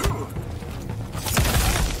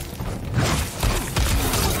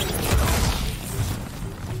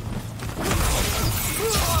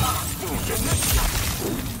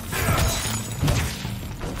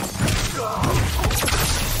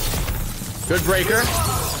 Good breaker.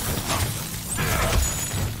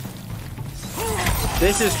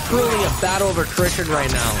 This is truly a battle of attrition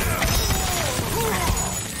right now.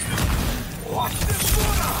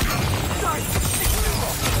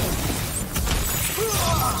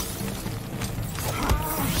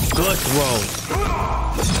 Good throw.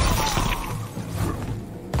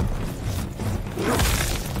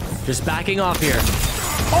 Just backing off here.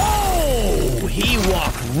 Oh, he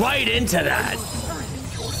walked right into that.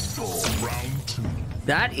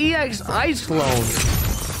 That EX Ice Clone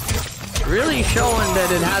really showing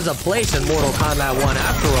that it has a place in Mortal Kombat 1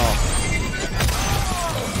 after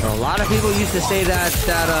all. A lot of people used to say that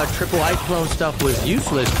triple Ice Clone stuff was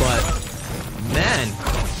useless, but man,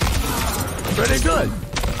 pretty good.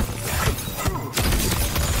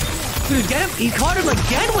 Dude, get him! He caught him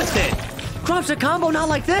again with it! Drops a combo not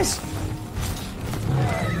like this!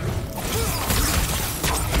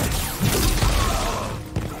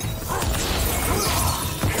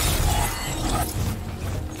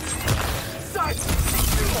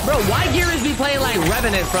 Bro, why Geras be playing like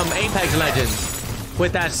Revenant from Apex Legends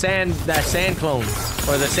with that sand clone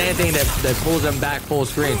or the sand thing that pulls him back full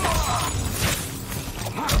screen?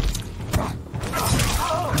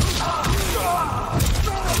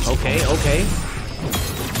 Okay.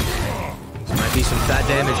 This might be some fat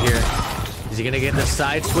damage here. Is he gonna get the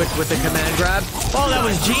side switch with the command grab? Oh, that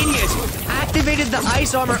was genius! Activated the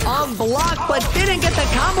ice armor on block, but didn't get the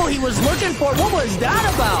combo he was looking for. What was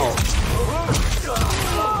that about?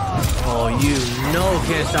 Oh, you know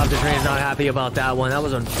Can't Stop the Train's not happy about that one. That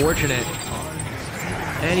was unfortunate.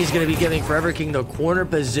 And he's going to be giving Forever King the corner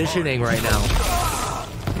positioning right now.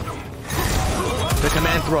 The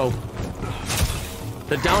command throw.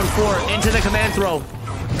 The down 4 into the command throw.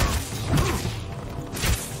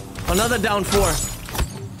 Another down 4.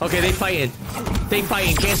 Okay, they fighting. They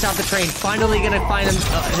fighting. Can't stop the train. Finally gonna find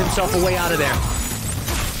himself a way out of there.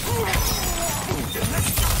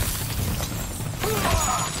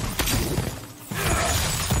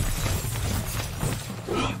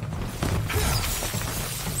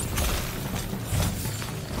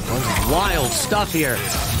 Wild stuff here.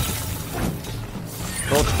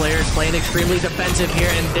 Both players playing extremely defensive here,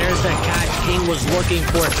 and there's the catch King was looking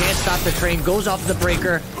for. Can't stop the train, goes off the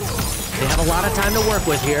breaker. They have a lot of time to work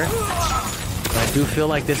with here. But I do feel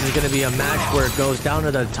like this is going to be a match where it goes down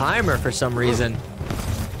to the timer for some reason.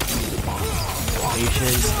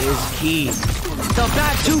 Patience is key. The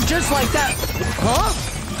back two just like that. Huh?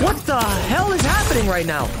 What the hell is happening right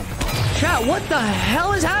now? Chat, what the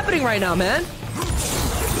hell is happening right now, man?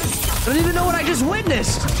 I don't even know what I just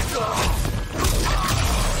witnessed.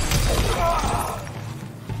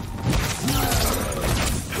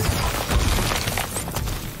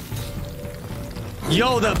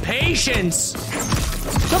 Yo, the patience.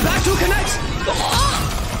 The back two connects.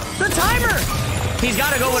 Oh, the timer. He's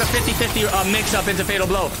got to go with a 50-50 mix-up into Fatal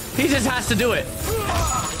Blow. He just has to do it.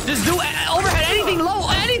 Just do overhead, anything low,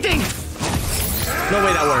 anything. No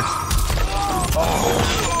way that works.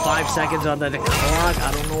 Oh, 5 seconds on the clock.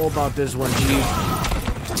 I don't know about this one, G.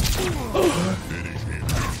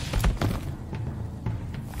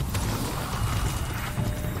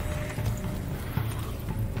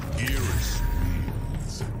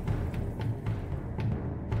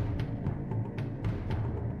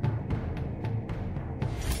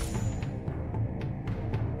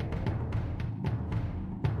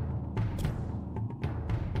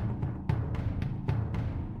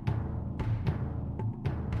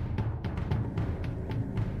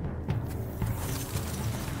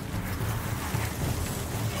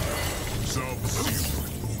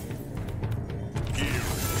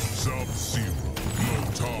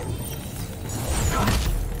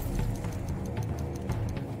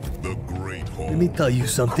 Let me tell you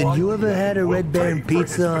something. You ever had a Red Baron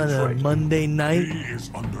pizza on a Monday night? He is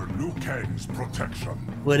under Liu Kang's protection.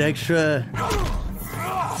 With extra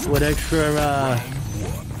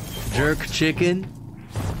jerk chicken?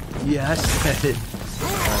 Yeah, I said it.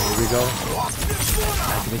 Alright, here we go.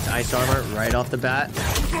 Activates ice armor right off the bat.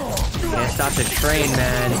 Can't stop the train,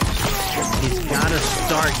 man. He's gotta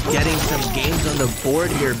start getting some games on the board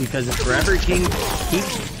here, because if Forever King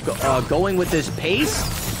keeps going with this pace,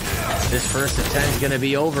 this first of 10 is going to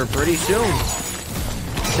be over pretty soon.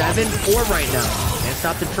 7-4 right now. Can't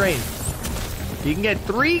stop the train. If he can get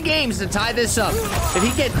 3 games to tie this up. If he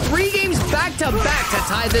can get 3 games back-to-back to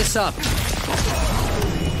tie this up,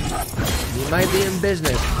 he might be in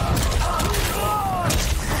business.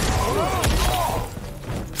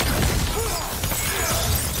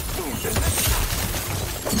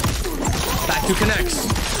 Back to connects.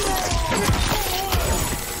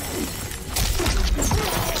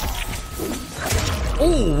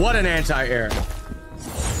 Oh, what an anti-air.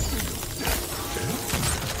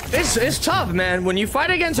 It's tough, man. When you fight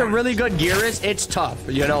against a really good Geras, it's tough.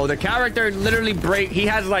 You know, the character literally he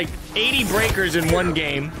has like 80 breakers in one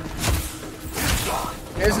game.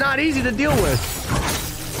 It's not easy to deal with.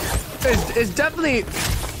 It's definitely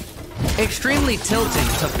extremely tilting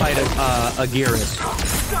to fight a Geras.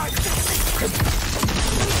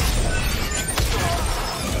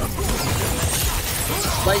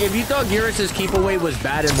 Like, if you thought Geras' keep away was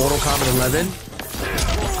bad in Mortal Kombat 11,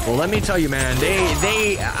 well, let me tell you, man,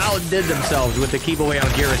 they outdid themselves with the keep away on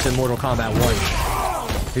Geras in Mortal Kombat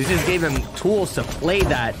 1. They just gave him tools to play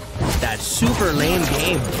that super lame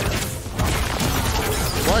game.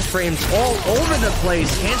 Plus frames all over the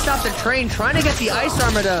place. Can't stop the train, trying to get the ice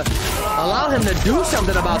armor to allow him to do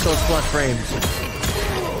something about those plus frames.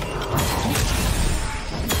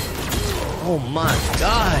 Oh my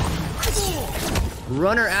god.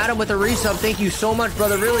 Runner Adam with a resub. Thank you so much,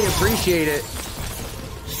 brother. Really appreciate it.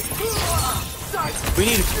 We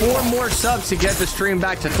need 4 more subs to get the stream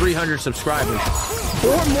back to 300 subscribers.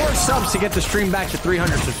 4 more subs to get the stream back to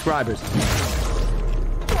 300 subscribers.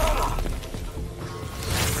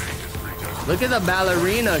 Look at the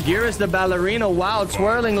ballerina. Geras the ballerina. Wow,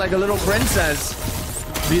 twirling like a little princess.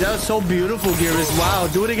 Dude, that was so beautiful, Geras. Wow,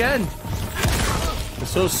 do it again.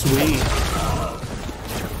 It's so sweet.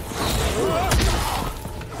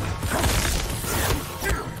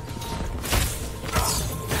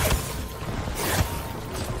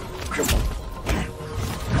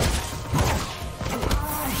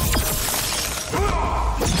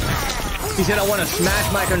 He said, I want to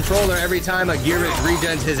smash my controller every time a Geras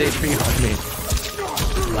regens his HP on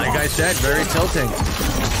me. Like I said, very tilting.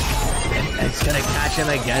 It's going to catch him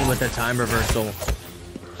again with the time reversal.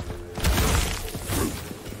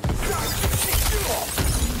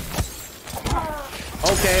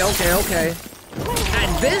 Okay.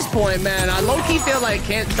 At this point, man, I low-key feel like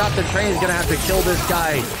Can't Stop the Train is gonna have to kill this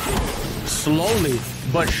guy slowly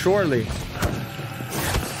but surely.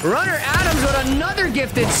 Runner Adams with another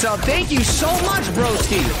gifted sub. Thank you so much,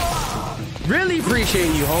 broski. Really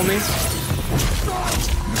appreciate you, homie.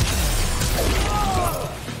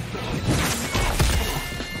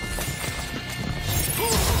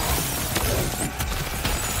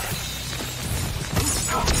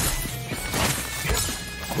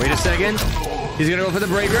 Wait a second. He's gonna go for the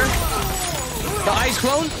breaker. The ice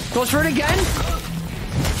clone goes for it again.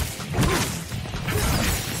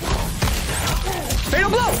 Fatal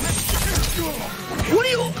blow. What are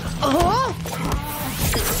you?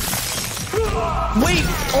 Wait.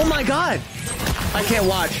 Oh my god. I can't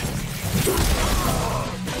watch.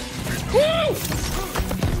 Woo!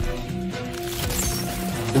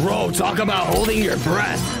 Bro, talk about holding your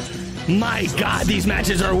breath. My god, these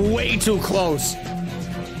matches are way too close.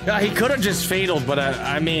 Yeah, he could have just fataled, but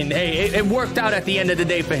I mean, hey, it worked out at the end of the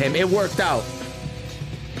day for him. It worked out.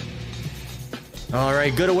 All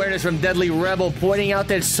right, good awareness from Deadly Rebel, pointing out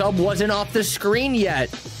that sub wasn't off the screen yet.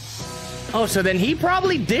 Oh, so then he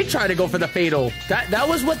probably did try to go for the fatal. That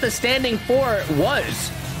was what the standing for was.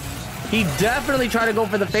 He definitely tried to go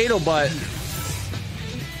for the fatal, but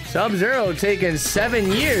Sub-Zero taking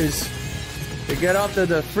 7 years to get off to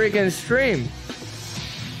the freaking screen.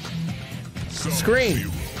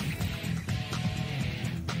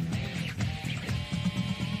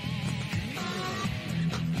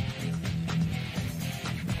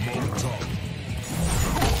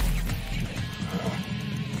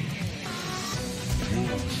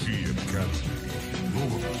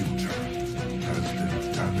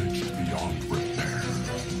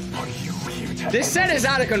 This set is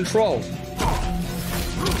out of control.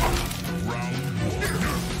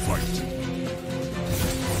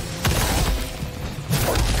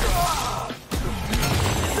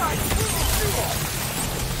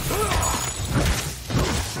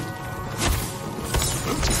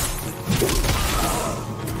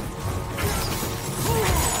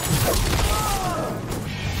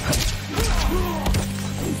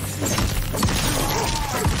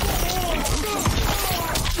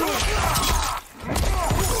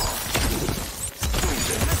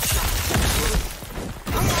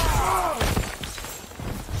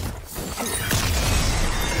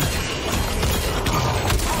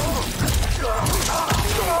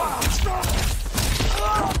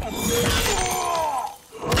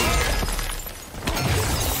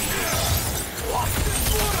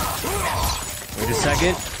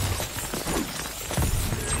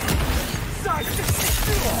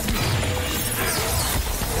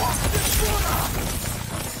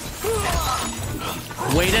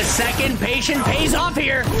 Wait a second, patience pays off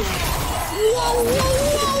here. Whoa,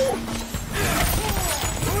 whoa,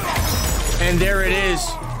 whoa. And there it is.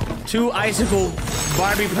 2 icicle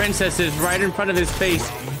Barbie princesses right in front of his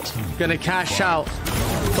face. Gonna cash out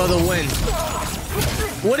for the win.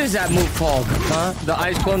 What is that move called? Huh? The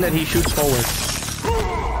ice clone that he shoots forward.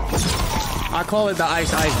 I call it the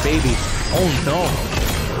ice baby. Oh no.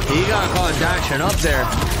 He got caught dashing up there.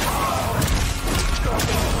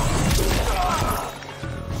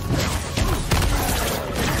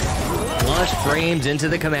 Flush frames into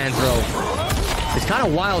the command throw. It's kind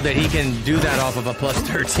of wild that he can do that off of a plus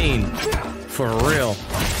 13. For real.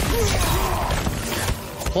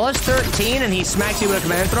 Plus 13 and he smacks you with a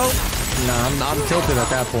command throw? Nah, I'm tilted at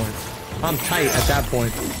that point. I'm tight at that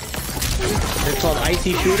point. It's called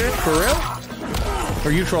Icy Shooter? For real?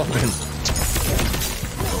 Or you trolling?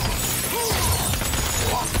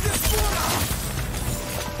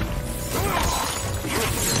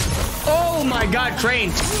 Oh my god,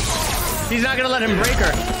 Train! He's not gonna let him break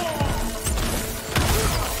her.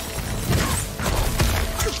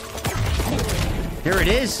 Here it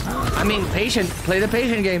is. I mean, patient. Play the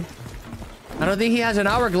patient game. I don't think he has an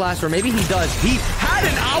hourglass, or maybe he does. He had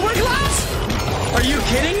an hourglass? Are you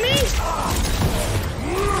kidding me?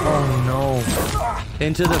 Oh no.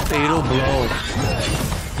 Into the fatal blow.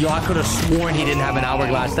 Yo, I could have sworn he didn't have an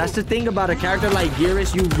hourglass. That's the thing about a character like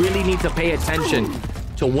Geras. You really need to pay attention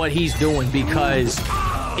to what he's doing, because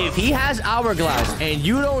if he has hourglass and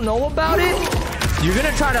you don't know about it, you're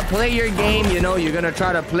gonna try to play your game, you know, you're gonna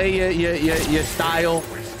try to play your style,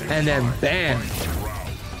 and then bam.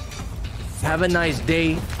 Have a nice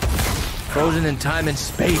day. Frozen in time and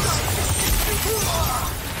space.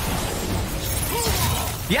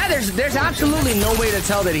 Yeah, there's absolutely no way to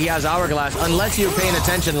tell that he has hourglass unless you're paying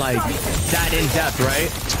attention like that in depth, right?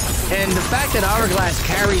 And the fact that hourglass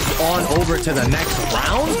carries on over to the next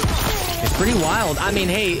round, It's pretty wild. I mean,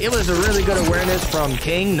 hey, it was a really good awareness from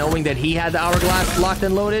King, knowing that he had the hourglass locked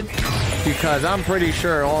and loaded, because I'm pretty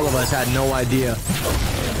sure all of us had no idea.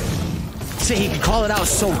 See, he could call it out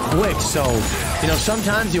so quick, so, you know,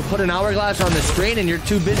 sometimes you put an hourglass on the screen and you're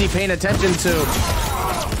too busy paying attention to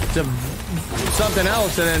something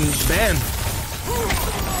else, and then bam.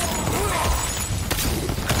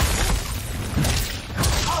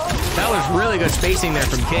 That was really good spacing there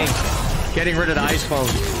from King, getting rid of the ice clone.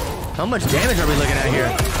 How much damage are we looking at here?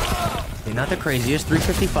 Okay, not the craziest,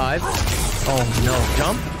 355. Oh no,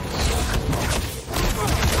 jump.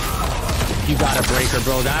 You got a breaker,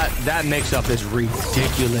 bro. That mix-up is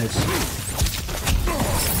ridiculous.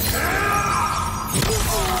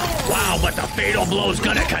 Wow, but the fatal blow's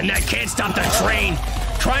gonna connect. Can't stop the train.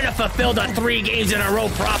 Trying to fulfill the 3 games in a row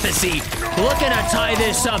prophecy. Looking to tie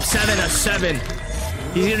this up 7-7.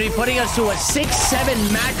 He's gonna be putting us to a 6-7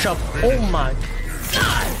 matchup. Oh my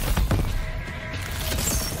God.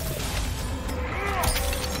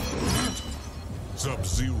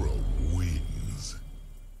 Sub-Zero wins.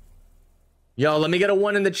 Yo, let me get a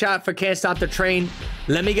 1 in the chat for Can't Stop the Train.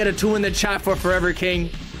 Let me get a 2 in the chat for Forever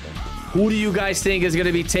King. Who do you guys think is going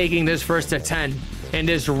to be taking this first to 10 in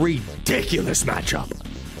this ridiculous matchup?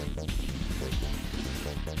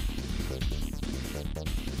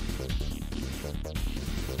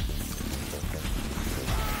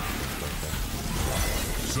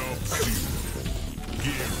 Sub-Zero.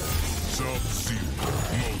 Gear. Sub-Zero.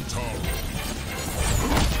 Motaro.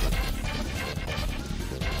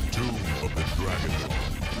 Tomb of the Dragon Lord.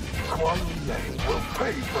 Kuan Yang will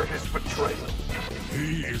pay for his betrayal.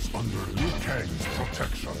 He is under Liu Kang's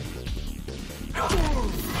protection. Round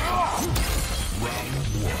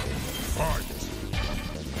 1. Fight.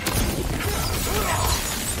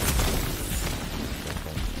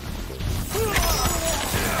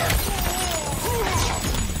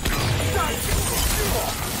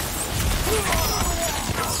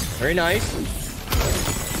 Very nice.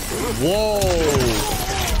 Whoa.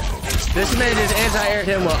 This man just anti-aired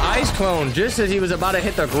him with Ice Clone just as he was about to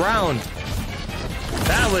hit the ground.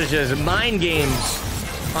 That was just mind games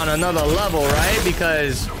on another level, right?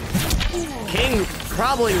 Because King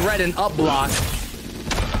probably read an up block.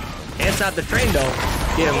 Can't stop the train, though.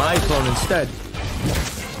 Get him Ice Clone instead.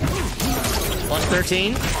 Plus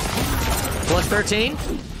 13. Plus 13.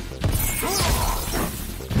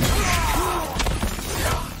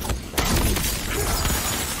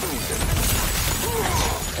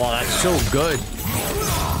 Wow, that's so good.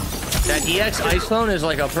 That EX Ice Clone is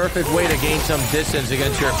like a perfect way to gain some distance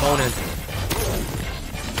against your opponent.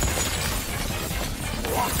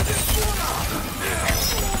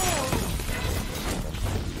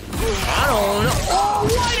 I don't know. Oh,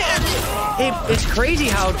 what? It's crazy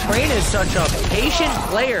how Train is such a patient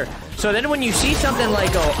player. So then when you see something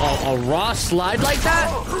like a raw slide like that,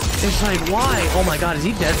 it's like, why? Oh my God, is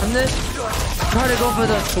he dead from this? Try to go for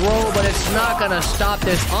the throw, but it's not gonna stop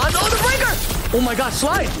this on. Oh, the breaker! Oh my God,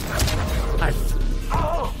 slide!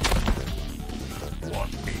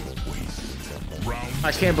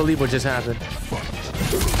 I can't believe what just happened.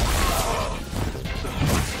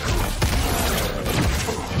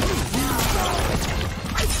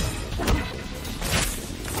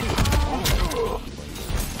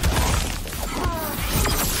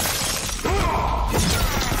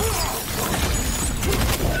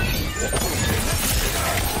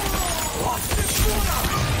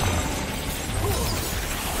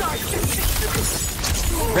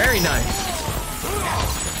 Very nice.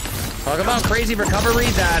 Talk about crazy recovery,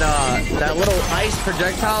 that little ice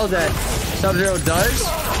projectile that Sub-Zero does.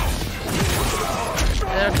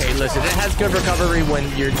 Okay, listen, it has good recovery when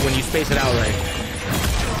you space it out right.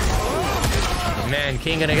 Man,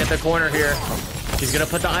 King gonna get the corner here. He's gonna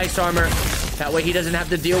put the ice armor. That way he doesn't have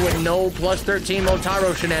to deal with no plus 13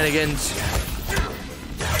 Motaro shenanigans.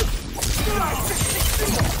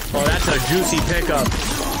 Oh, that's a juicy pickup.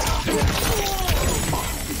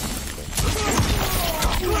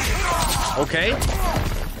 Okay.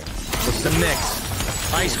 What's the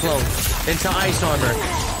mix? Ice Clone into Ice Armor.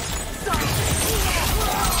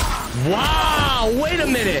 Wow! Wait a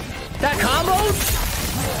minute! That combo?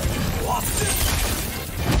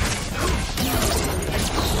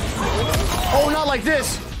 Oh, not like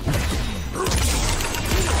this!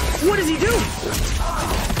 What does he do?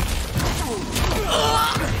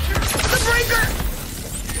 The breaker!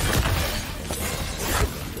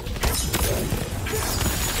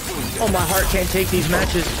 Oh, my heart can't take these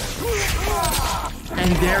matches.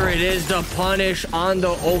 And there it is, the punish on the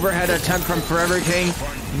overhead attempt from Forever King.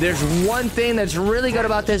 There's one thing that's really good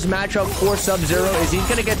about this matchup for Sub-Zero is he's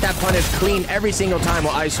going to get that punish clean every single time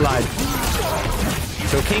with Ice Slide.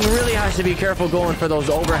 So King really has to be careful going for those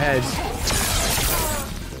overheads.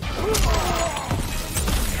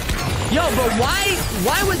 Yo, but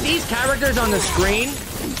why with these characters on the screen?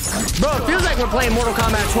 Bro, it feels like we're playing Mortal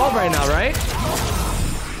Kombat 12 right now, right?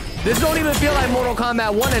 This don't even feel like Mortal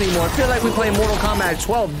Kombat 1 anymore. It feels like we play Mortal Kombat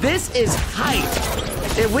 12. This is hype.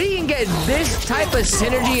 If we can get this type of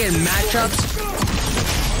synergy and matchups,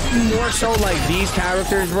 more so like these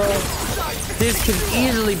characters, bro, this could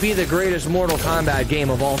easily be the greatest Mortal Kombat game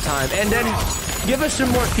of all time. And then give us some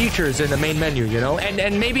more features in the main menu, you know?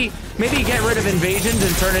 And maybe get rid of invasions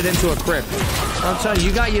and turn it into a crypt. I'm telling you,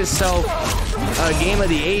 you got yourself a game of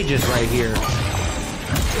the ages right here.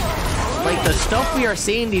 Like, the stuff we are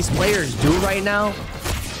seeing these players do right now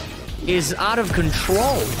is out of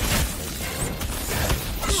control.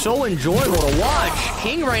 So enjoyable to watch.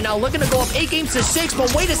 King right now looking to go up 8 games to 6,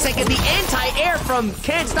 but wait a second, the anti-air from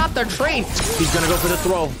Can't Stop the Train. He's gonna go for the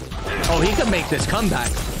throw. Oh, he can make this comeback.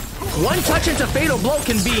 One touch into fatal blow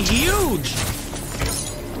can be huge.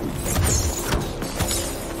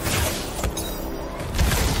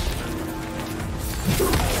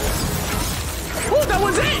 Oh, that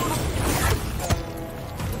was it.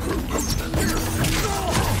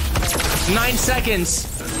 9 seconds.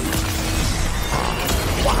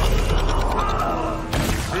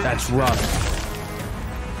 That's rough.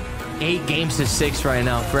 8 games to 6 right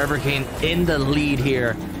now. Forever King in the lead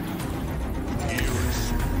here.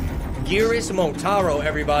 Geras Motaro,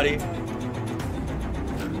 everybody.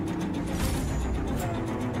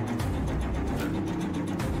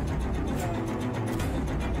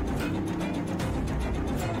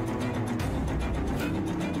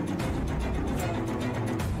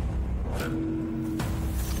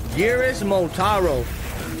 Geras Motaro.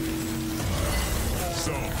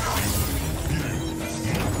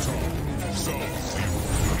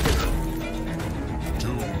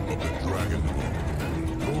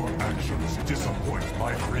 Disappoint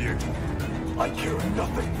my creator. I care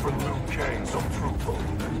nothing for Liu Kang's approval.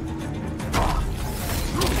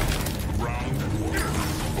 Round 1,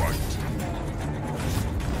 fight.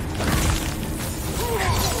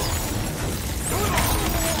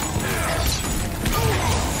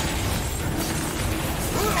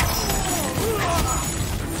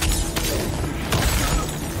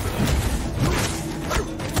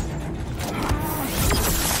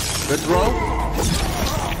 Good throw.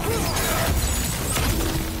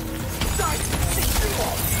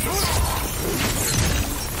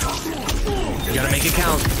 You gotta make it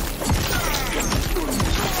count.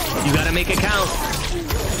 You gotta make it count.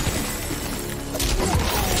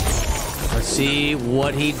 Let's see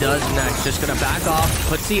what he does next. Just gonna back off,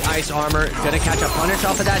 puts the ice armor, gonna catch a punish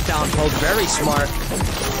off of that down poke. Very smart.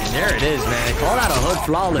 And there it is, man. Call that a hood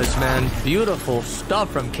flawless, man. Beautiful stuff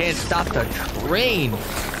from Can't Stop the Train.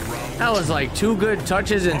 That was like 2 good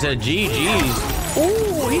touches into GG's.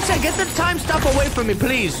 Ooh, he said, get the time stop away from me,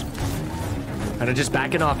 please. Kind of just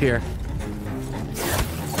backing off here.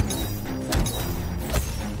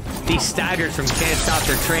 These staggers from Can't Stop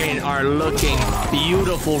the Train are looking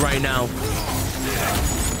beautiful right now.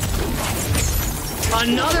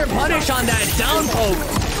 Another punish on that down poke.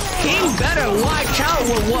 King better watch out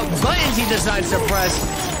with what buttons he decides to press.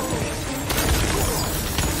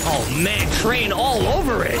 Oh man, Train all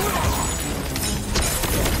over it.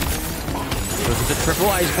 Goes with the triple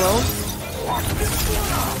ice blow.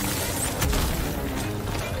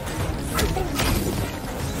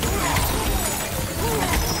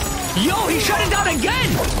 Yo, he shut it down again!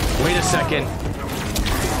 Wait a second.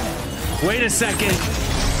 Wait a second.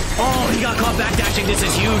 Oh, he got caught backdashing. This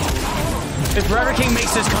is huge. If Forever King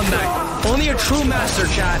makes this comeback, only a true master,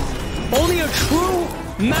 chat. Only a true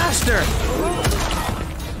master.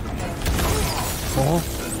 Oh.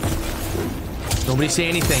 Nobody say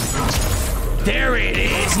anything. There it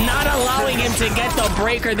is. Not allowing him to get the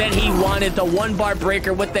breaker that he wanted. The 1-bar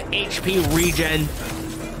breaker with the HP regen.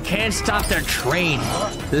 Can't Stop the Train.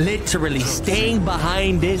 Literally staying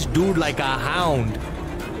behind this dude like a hound.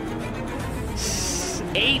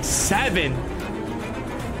 8-7.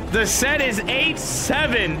 The set is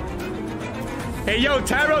 8-7. Hey, yo,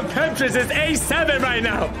 Taro Temptress is 8-7 right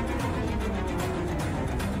now.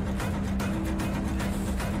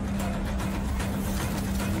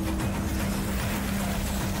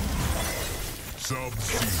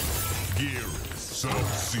 Sub-Zero, Geras,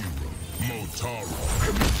 Sub-Zero, Motaro,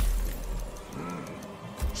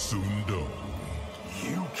 Sundo.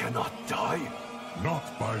 You cannot die.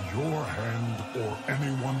 Not by your hand or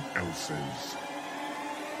anyone else's.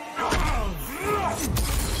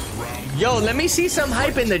 Yo, let me see some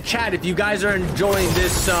hype in the chat if you guys are enjoying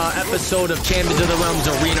this episode of Champions of the Realms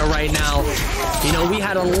Arena right now. You know, we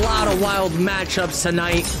had a lot of wild matchups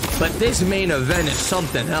tonight, but this main event is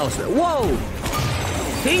something else. Whoa!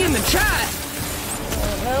 He in the chat?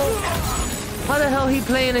 How the hell he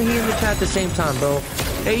playing and he in the chat at the same time, bro?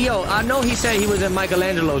 Hey, yo, I know he said he was at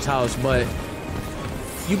Michelangelo's house, but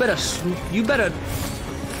you better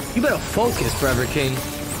focus, Forever King.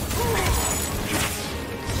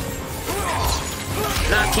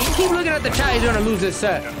 Nah, keep looking at the chat. He's gonna lose this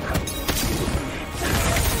set.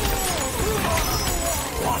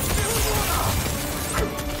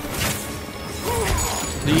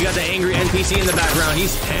 You got the angry NPC in the background.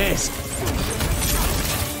 He's pissed.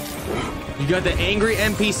 You got the angry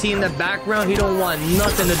NPC in the background. He don't want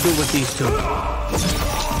nothing to do with these two.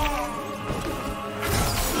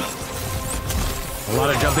 A lot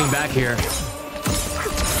of jumping back here.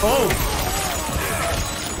 Oh!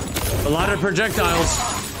 A lot of projectiles.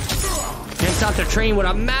 Can't stop the train with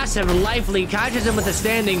a massive life lead. Catches him with a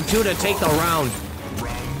standing 2 to take the round.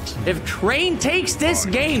 If Train takes this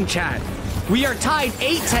game, chat, we are tied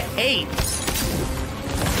 8-8.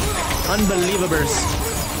 Unbelievabers.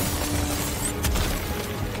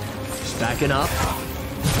 Just backing up.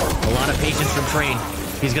 A lot of patience from Train.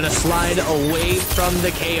 He's gonna slide away from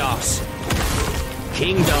the chaos.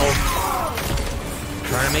 King, though,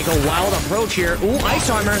 trying to make a wild approach here. Ooh, ice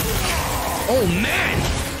armor. Oh, man.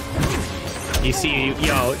 You see,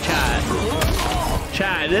 yo,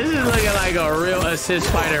 Chad, this is looking like a real assist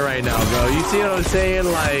fighter right now, bro. You see what I'm saying?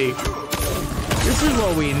 Like, this is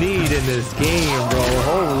what we need in this game, bro.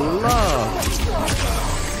 Hold up.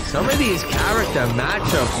 Some of these character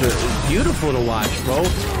matchups are beautiful to watch, bro.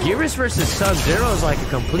 Geras versus Sub-Zero is like a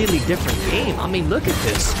completely different game. I mean, look at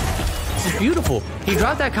this. This is beautiful. He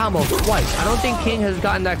dropped that combo twice. I don't think King has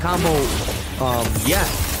gotten that combo yet.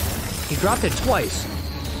 He dropped it twice.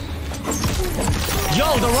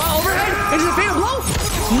 Yo, the raw overhead is a fatal blow.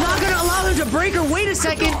 Not gonna allow him to break her. Wait a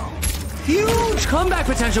second. Huge comeback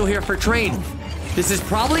potential here for Train. This is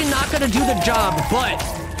probably not gonna do the job, but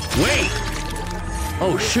wait.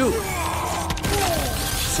 Oh, shoot.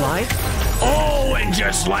 Slide. Oh, and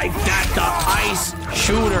just like that, the ice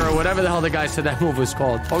shooter, or whatever the hell the guy said that move was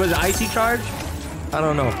called. What was it, icy charge? I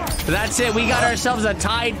don't know. But that's it. We got ourselves a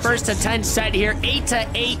tied 1-10 set here,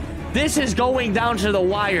 8-8. This is going down to the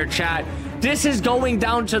wire, chat. This is going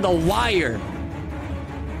down to the wire.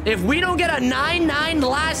 If we don't get a 9-9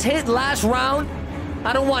 last hit, last round,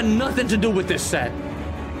 I don't want nothing to do with this set.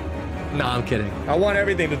 Nah, I'm kidding. I want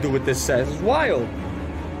everything to do with this set. It's wild.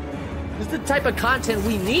 This is the type of content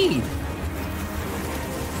we need.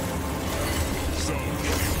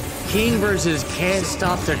 King versus Can't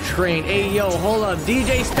Stop the Train. Hey, yo, hold up.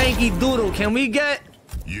 DJ Spanky Doodle, can we get...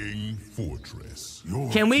 Ying Fortress.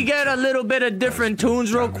 Can we get a little bit of different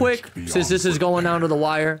tunes real quick? Since this is going down to the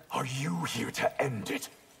wire. Are you here to end it?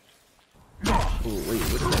 Ooh, wait,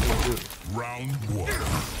 what did that do? Round 1.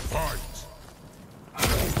 Fight.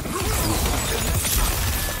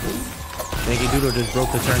 Spanky Doodle just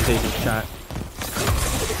broke the turntable shot.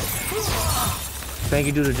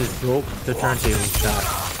 Spanky Doodle just broke the turntable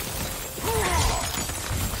shot.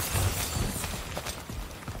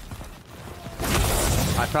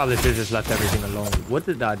 I probably should have just left everything alone. What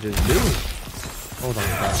did I just do? Hold on,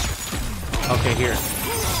 bro. Okay, here.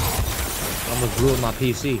 Almost blew up my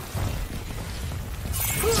PC.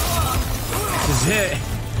 This is it.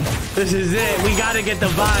 This is it. We gotta get the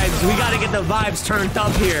vibes. We gotta get the vibes turned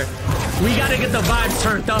up here. We gotta get the vibes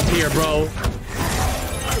turned up here, bro.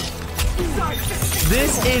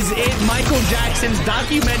 This is it. Michael Jackson's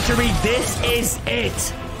documentary. This is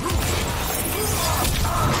it.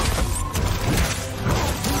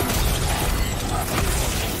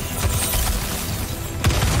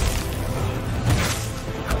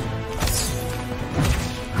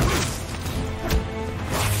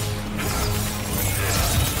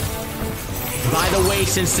 By the way,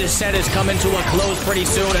 since this set is coming to a close pretty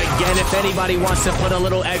soon, again, if anybody wants to put a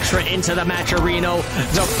little extra into the match arena,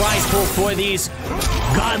 the prize pool for these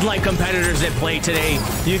godlike competitors that play today,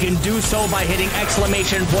 you can do so by hitting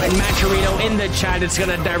exclamation point match arena in the chat. It's going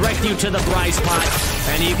to direct you to the prize pot,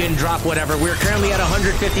 and you can drop whatever. We're currently at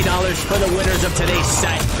 $150 for the winners of today's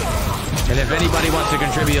set. And if anybody wants to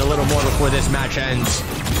contribute a little more before this match ends,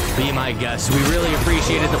 be my guest. We really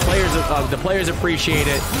appreciate it. The players appreciate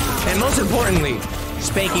it. And most importantly,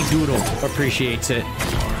 Spanky Doodle appreciates it.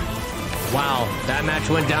 Wow, that match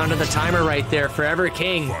went down to the timer right there. Forever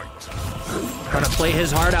King trying to play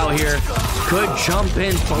his heart out here. Good jump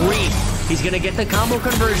in 3. He's going to get the combo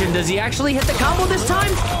conversion. Does he actually hit the combo this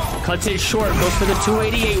time? Cuts it short. Goes for the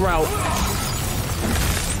 288 route.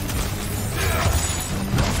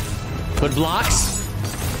 Good blocks.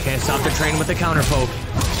 Can't stop the train with the counter poke.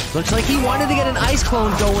 Looks like he wanted to get an ice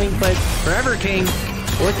clone going, but Forever King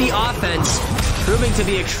with the offense proving to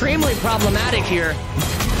be extremely problematic here.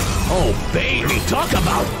 Oh, baby, talk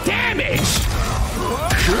about damage!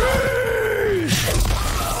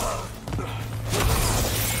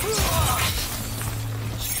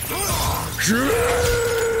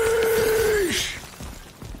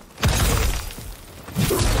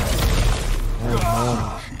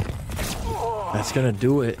 That's gonna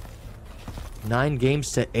do it. 9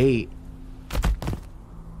 games to 8.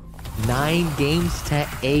 9 games to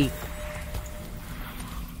 8.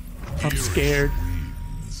 I'm scared.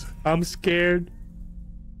 I'm scared.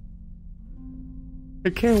 I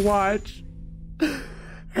can't watch.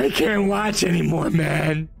 I can't watch anymore,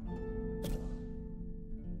 man.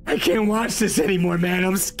 I can't watch this anymore, man.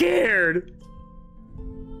 I'm scared.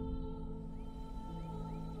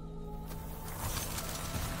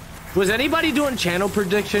 Was anybody doing channel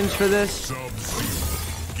predictions for this?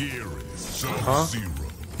 Huh?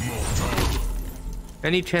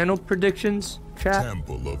 Any channel predictions, chat?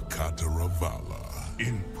 Temple of Kataravala.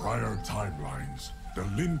 In prior timelines, the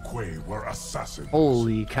Lin Kuei were assassins.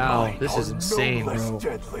 Holy cow, Mine this is are insane, no less bro.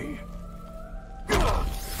 deadly.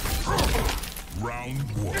 Round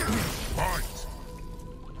 1. Fight.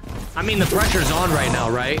 I mean, the pressure's on right now,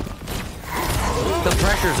 right? The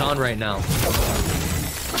pressure's on right now.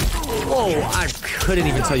 Oh, I couldn't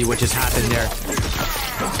even tell you what just happened there.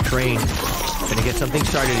 Train. Gonna get something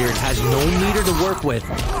started here. It has no meter to work with.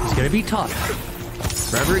 It's gonna be tough.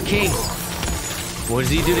 Forever King. What does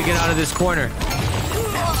he do to get out of this corner?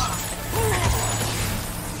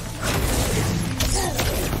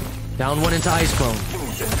 Down 1 into Ice Clone.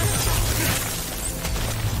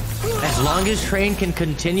 As long as Train can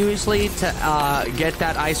continuously get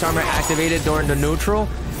that Ice Armor activated during the neutral,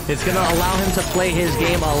 it's gonna allow him to play his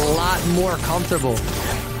game a lot more comfortable.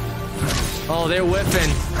 Oh, they're whipping.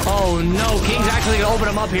 Oh no, King's actually gonna open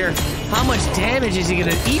him up here. How much damage is he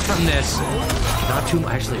gonna eat from this? Not too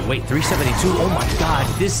much. Actually, wait, 372. Oh my god,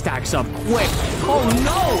 this stacks up quick. Oh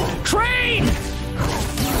no, Train!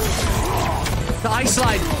 The ice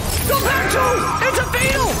slide. Go back to! It's a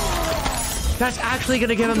fatal! That's actually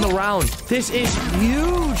gonna give him the round. This is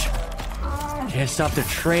huge. Can't stop the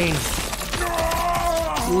Train.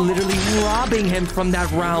 Literally robbing him from that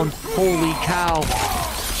round. Holy cow.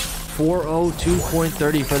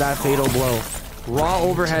 402.30 for that fatal blow. Raw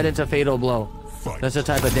overhead into fatal blow. That's the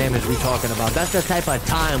type of damage we're talking about. That's the type of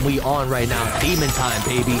time we on right now. Demon time,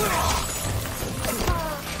 baby.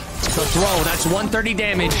 The throw, that's 130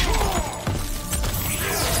 damage.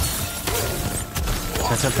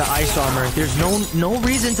 That's up the Ice Armor. There's no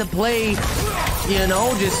reason to play, you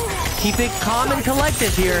know, just keep it calm and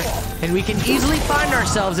collective here. And we can easily find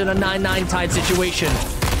ourselves in a 9-9 tied situation.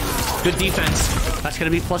 Good defense. That's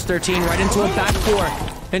going to be plus 13 right into a back 4.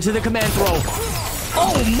 Into the command throw.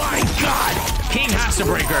 Oh my god! King has to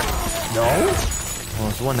break her. No? Well,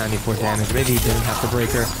 it's 194 damage. Maybe he didn't have to break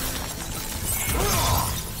her.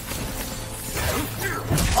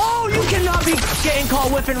 Oh, you cannot be getting caught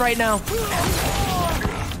whiffing right now.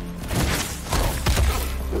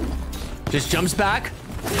 Just jumps back.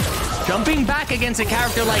 Jumping back against a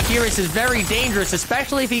character like Iris is very dangerous,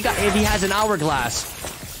 especially if he has an hourglass.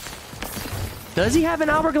 Does he have an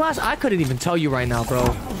hourglass? I couldn't even tell you right now, bro.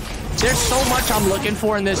 There's so much I'm looking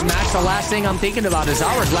for in this match. The last thing I'm thinking about is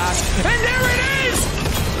hourglass. And there it is!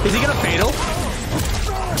 Is he gonna fatal?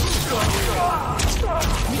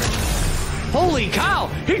 Holy cow!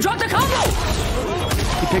 He dropped a combo!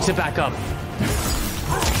 He picks it back up.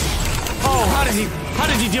 Oh, how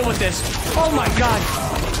did he deal with this? Oh my god!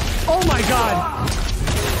 Oh my god!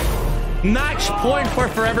 Match point for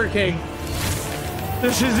Forever King.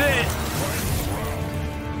 This is it.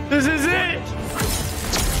 This is it.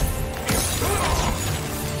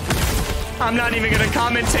 I'm not even gonna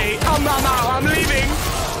commentate. I'm out. I'm leaving.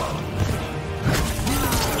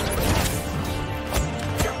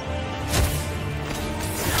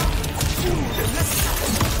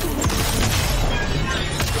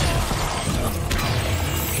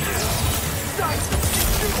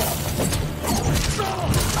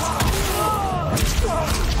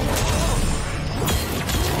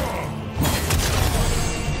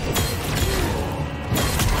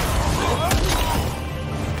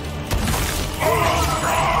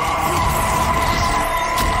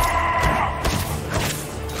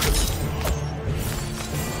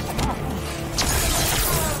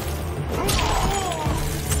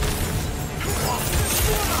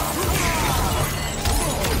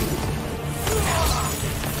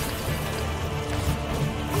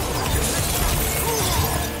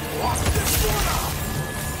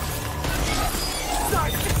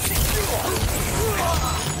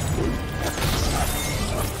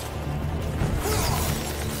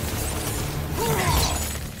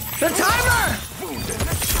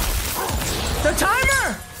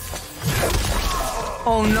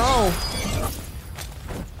 Oh no.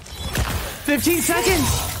 15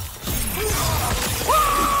 seconds.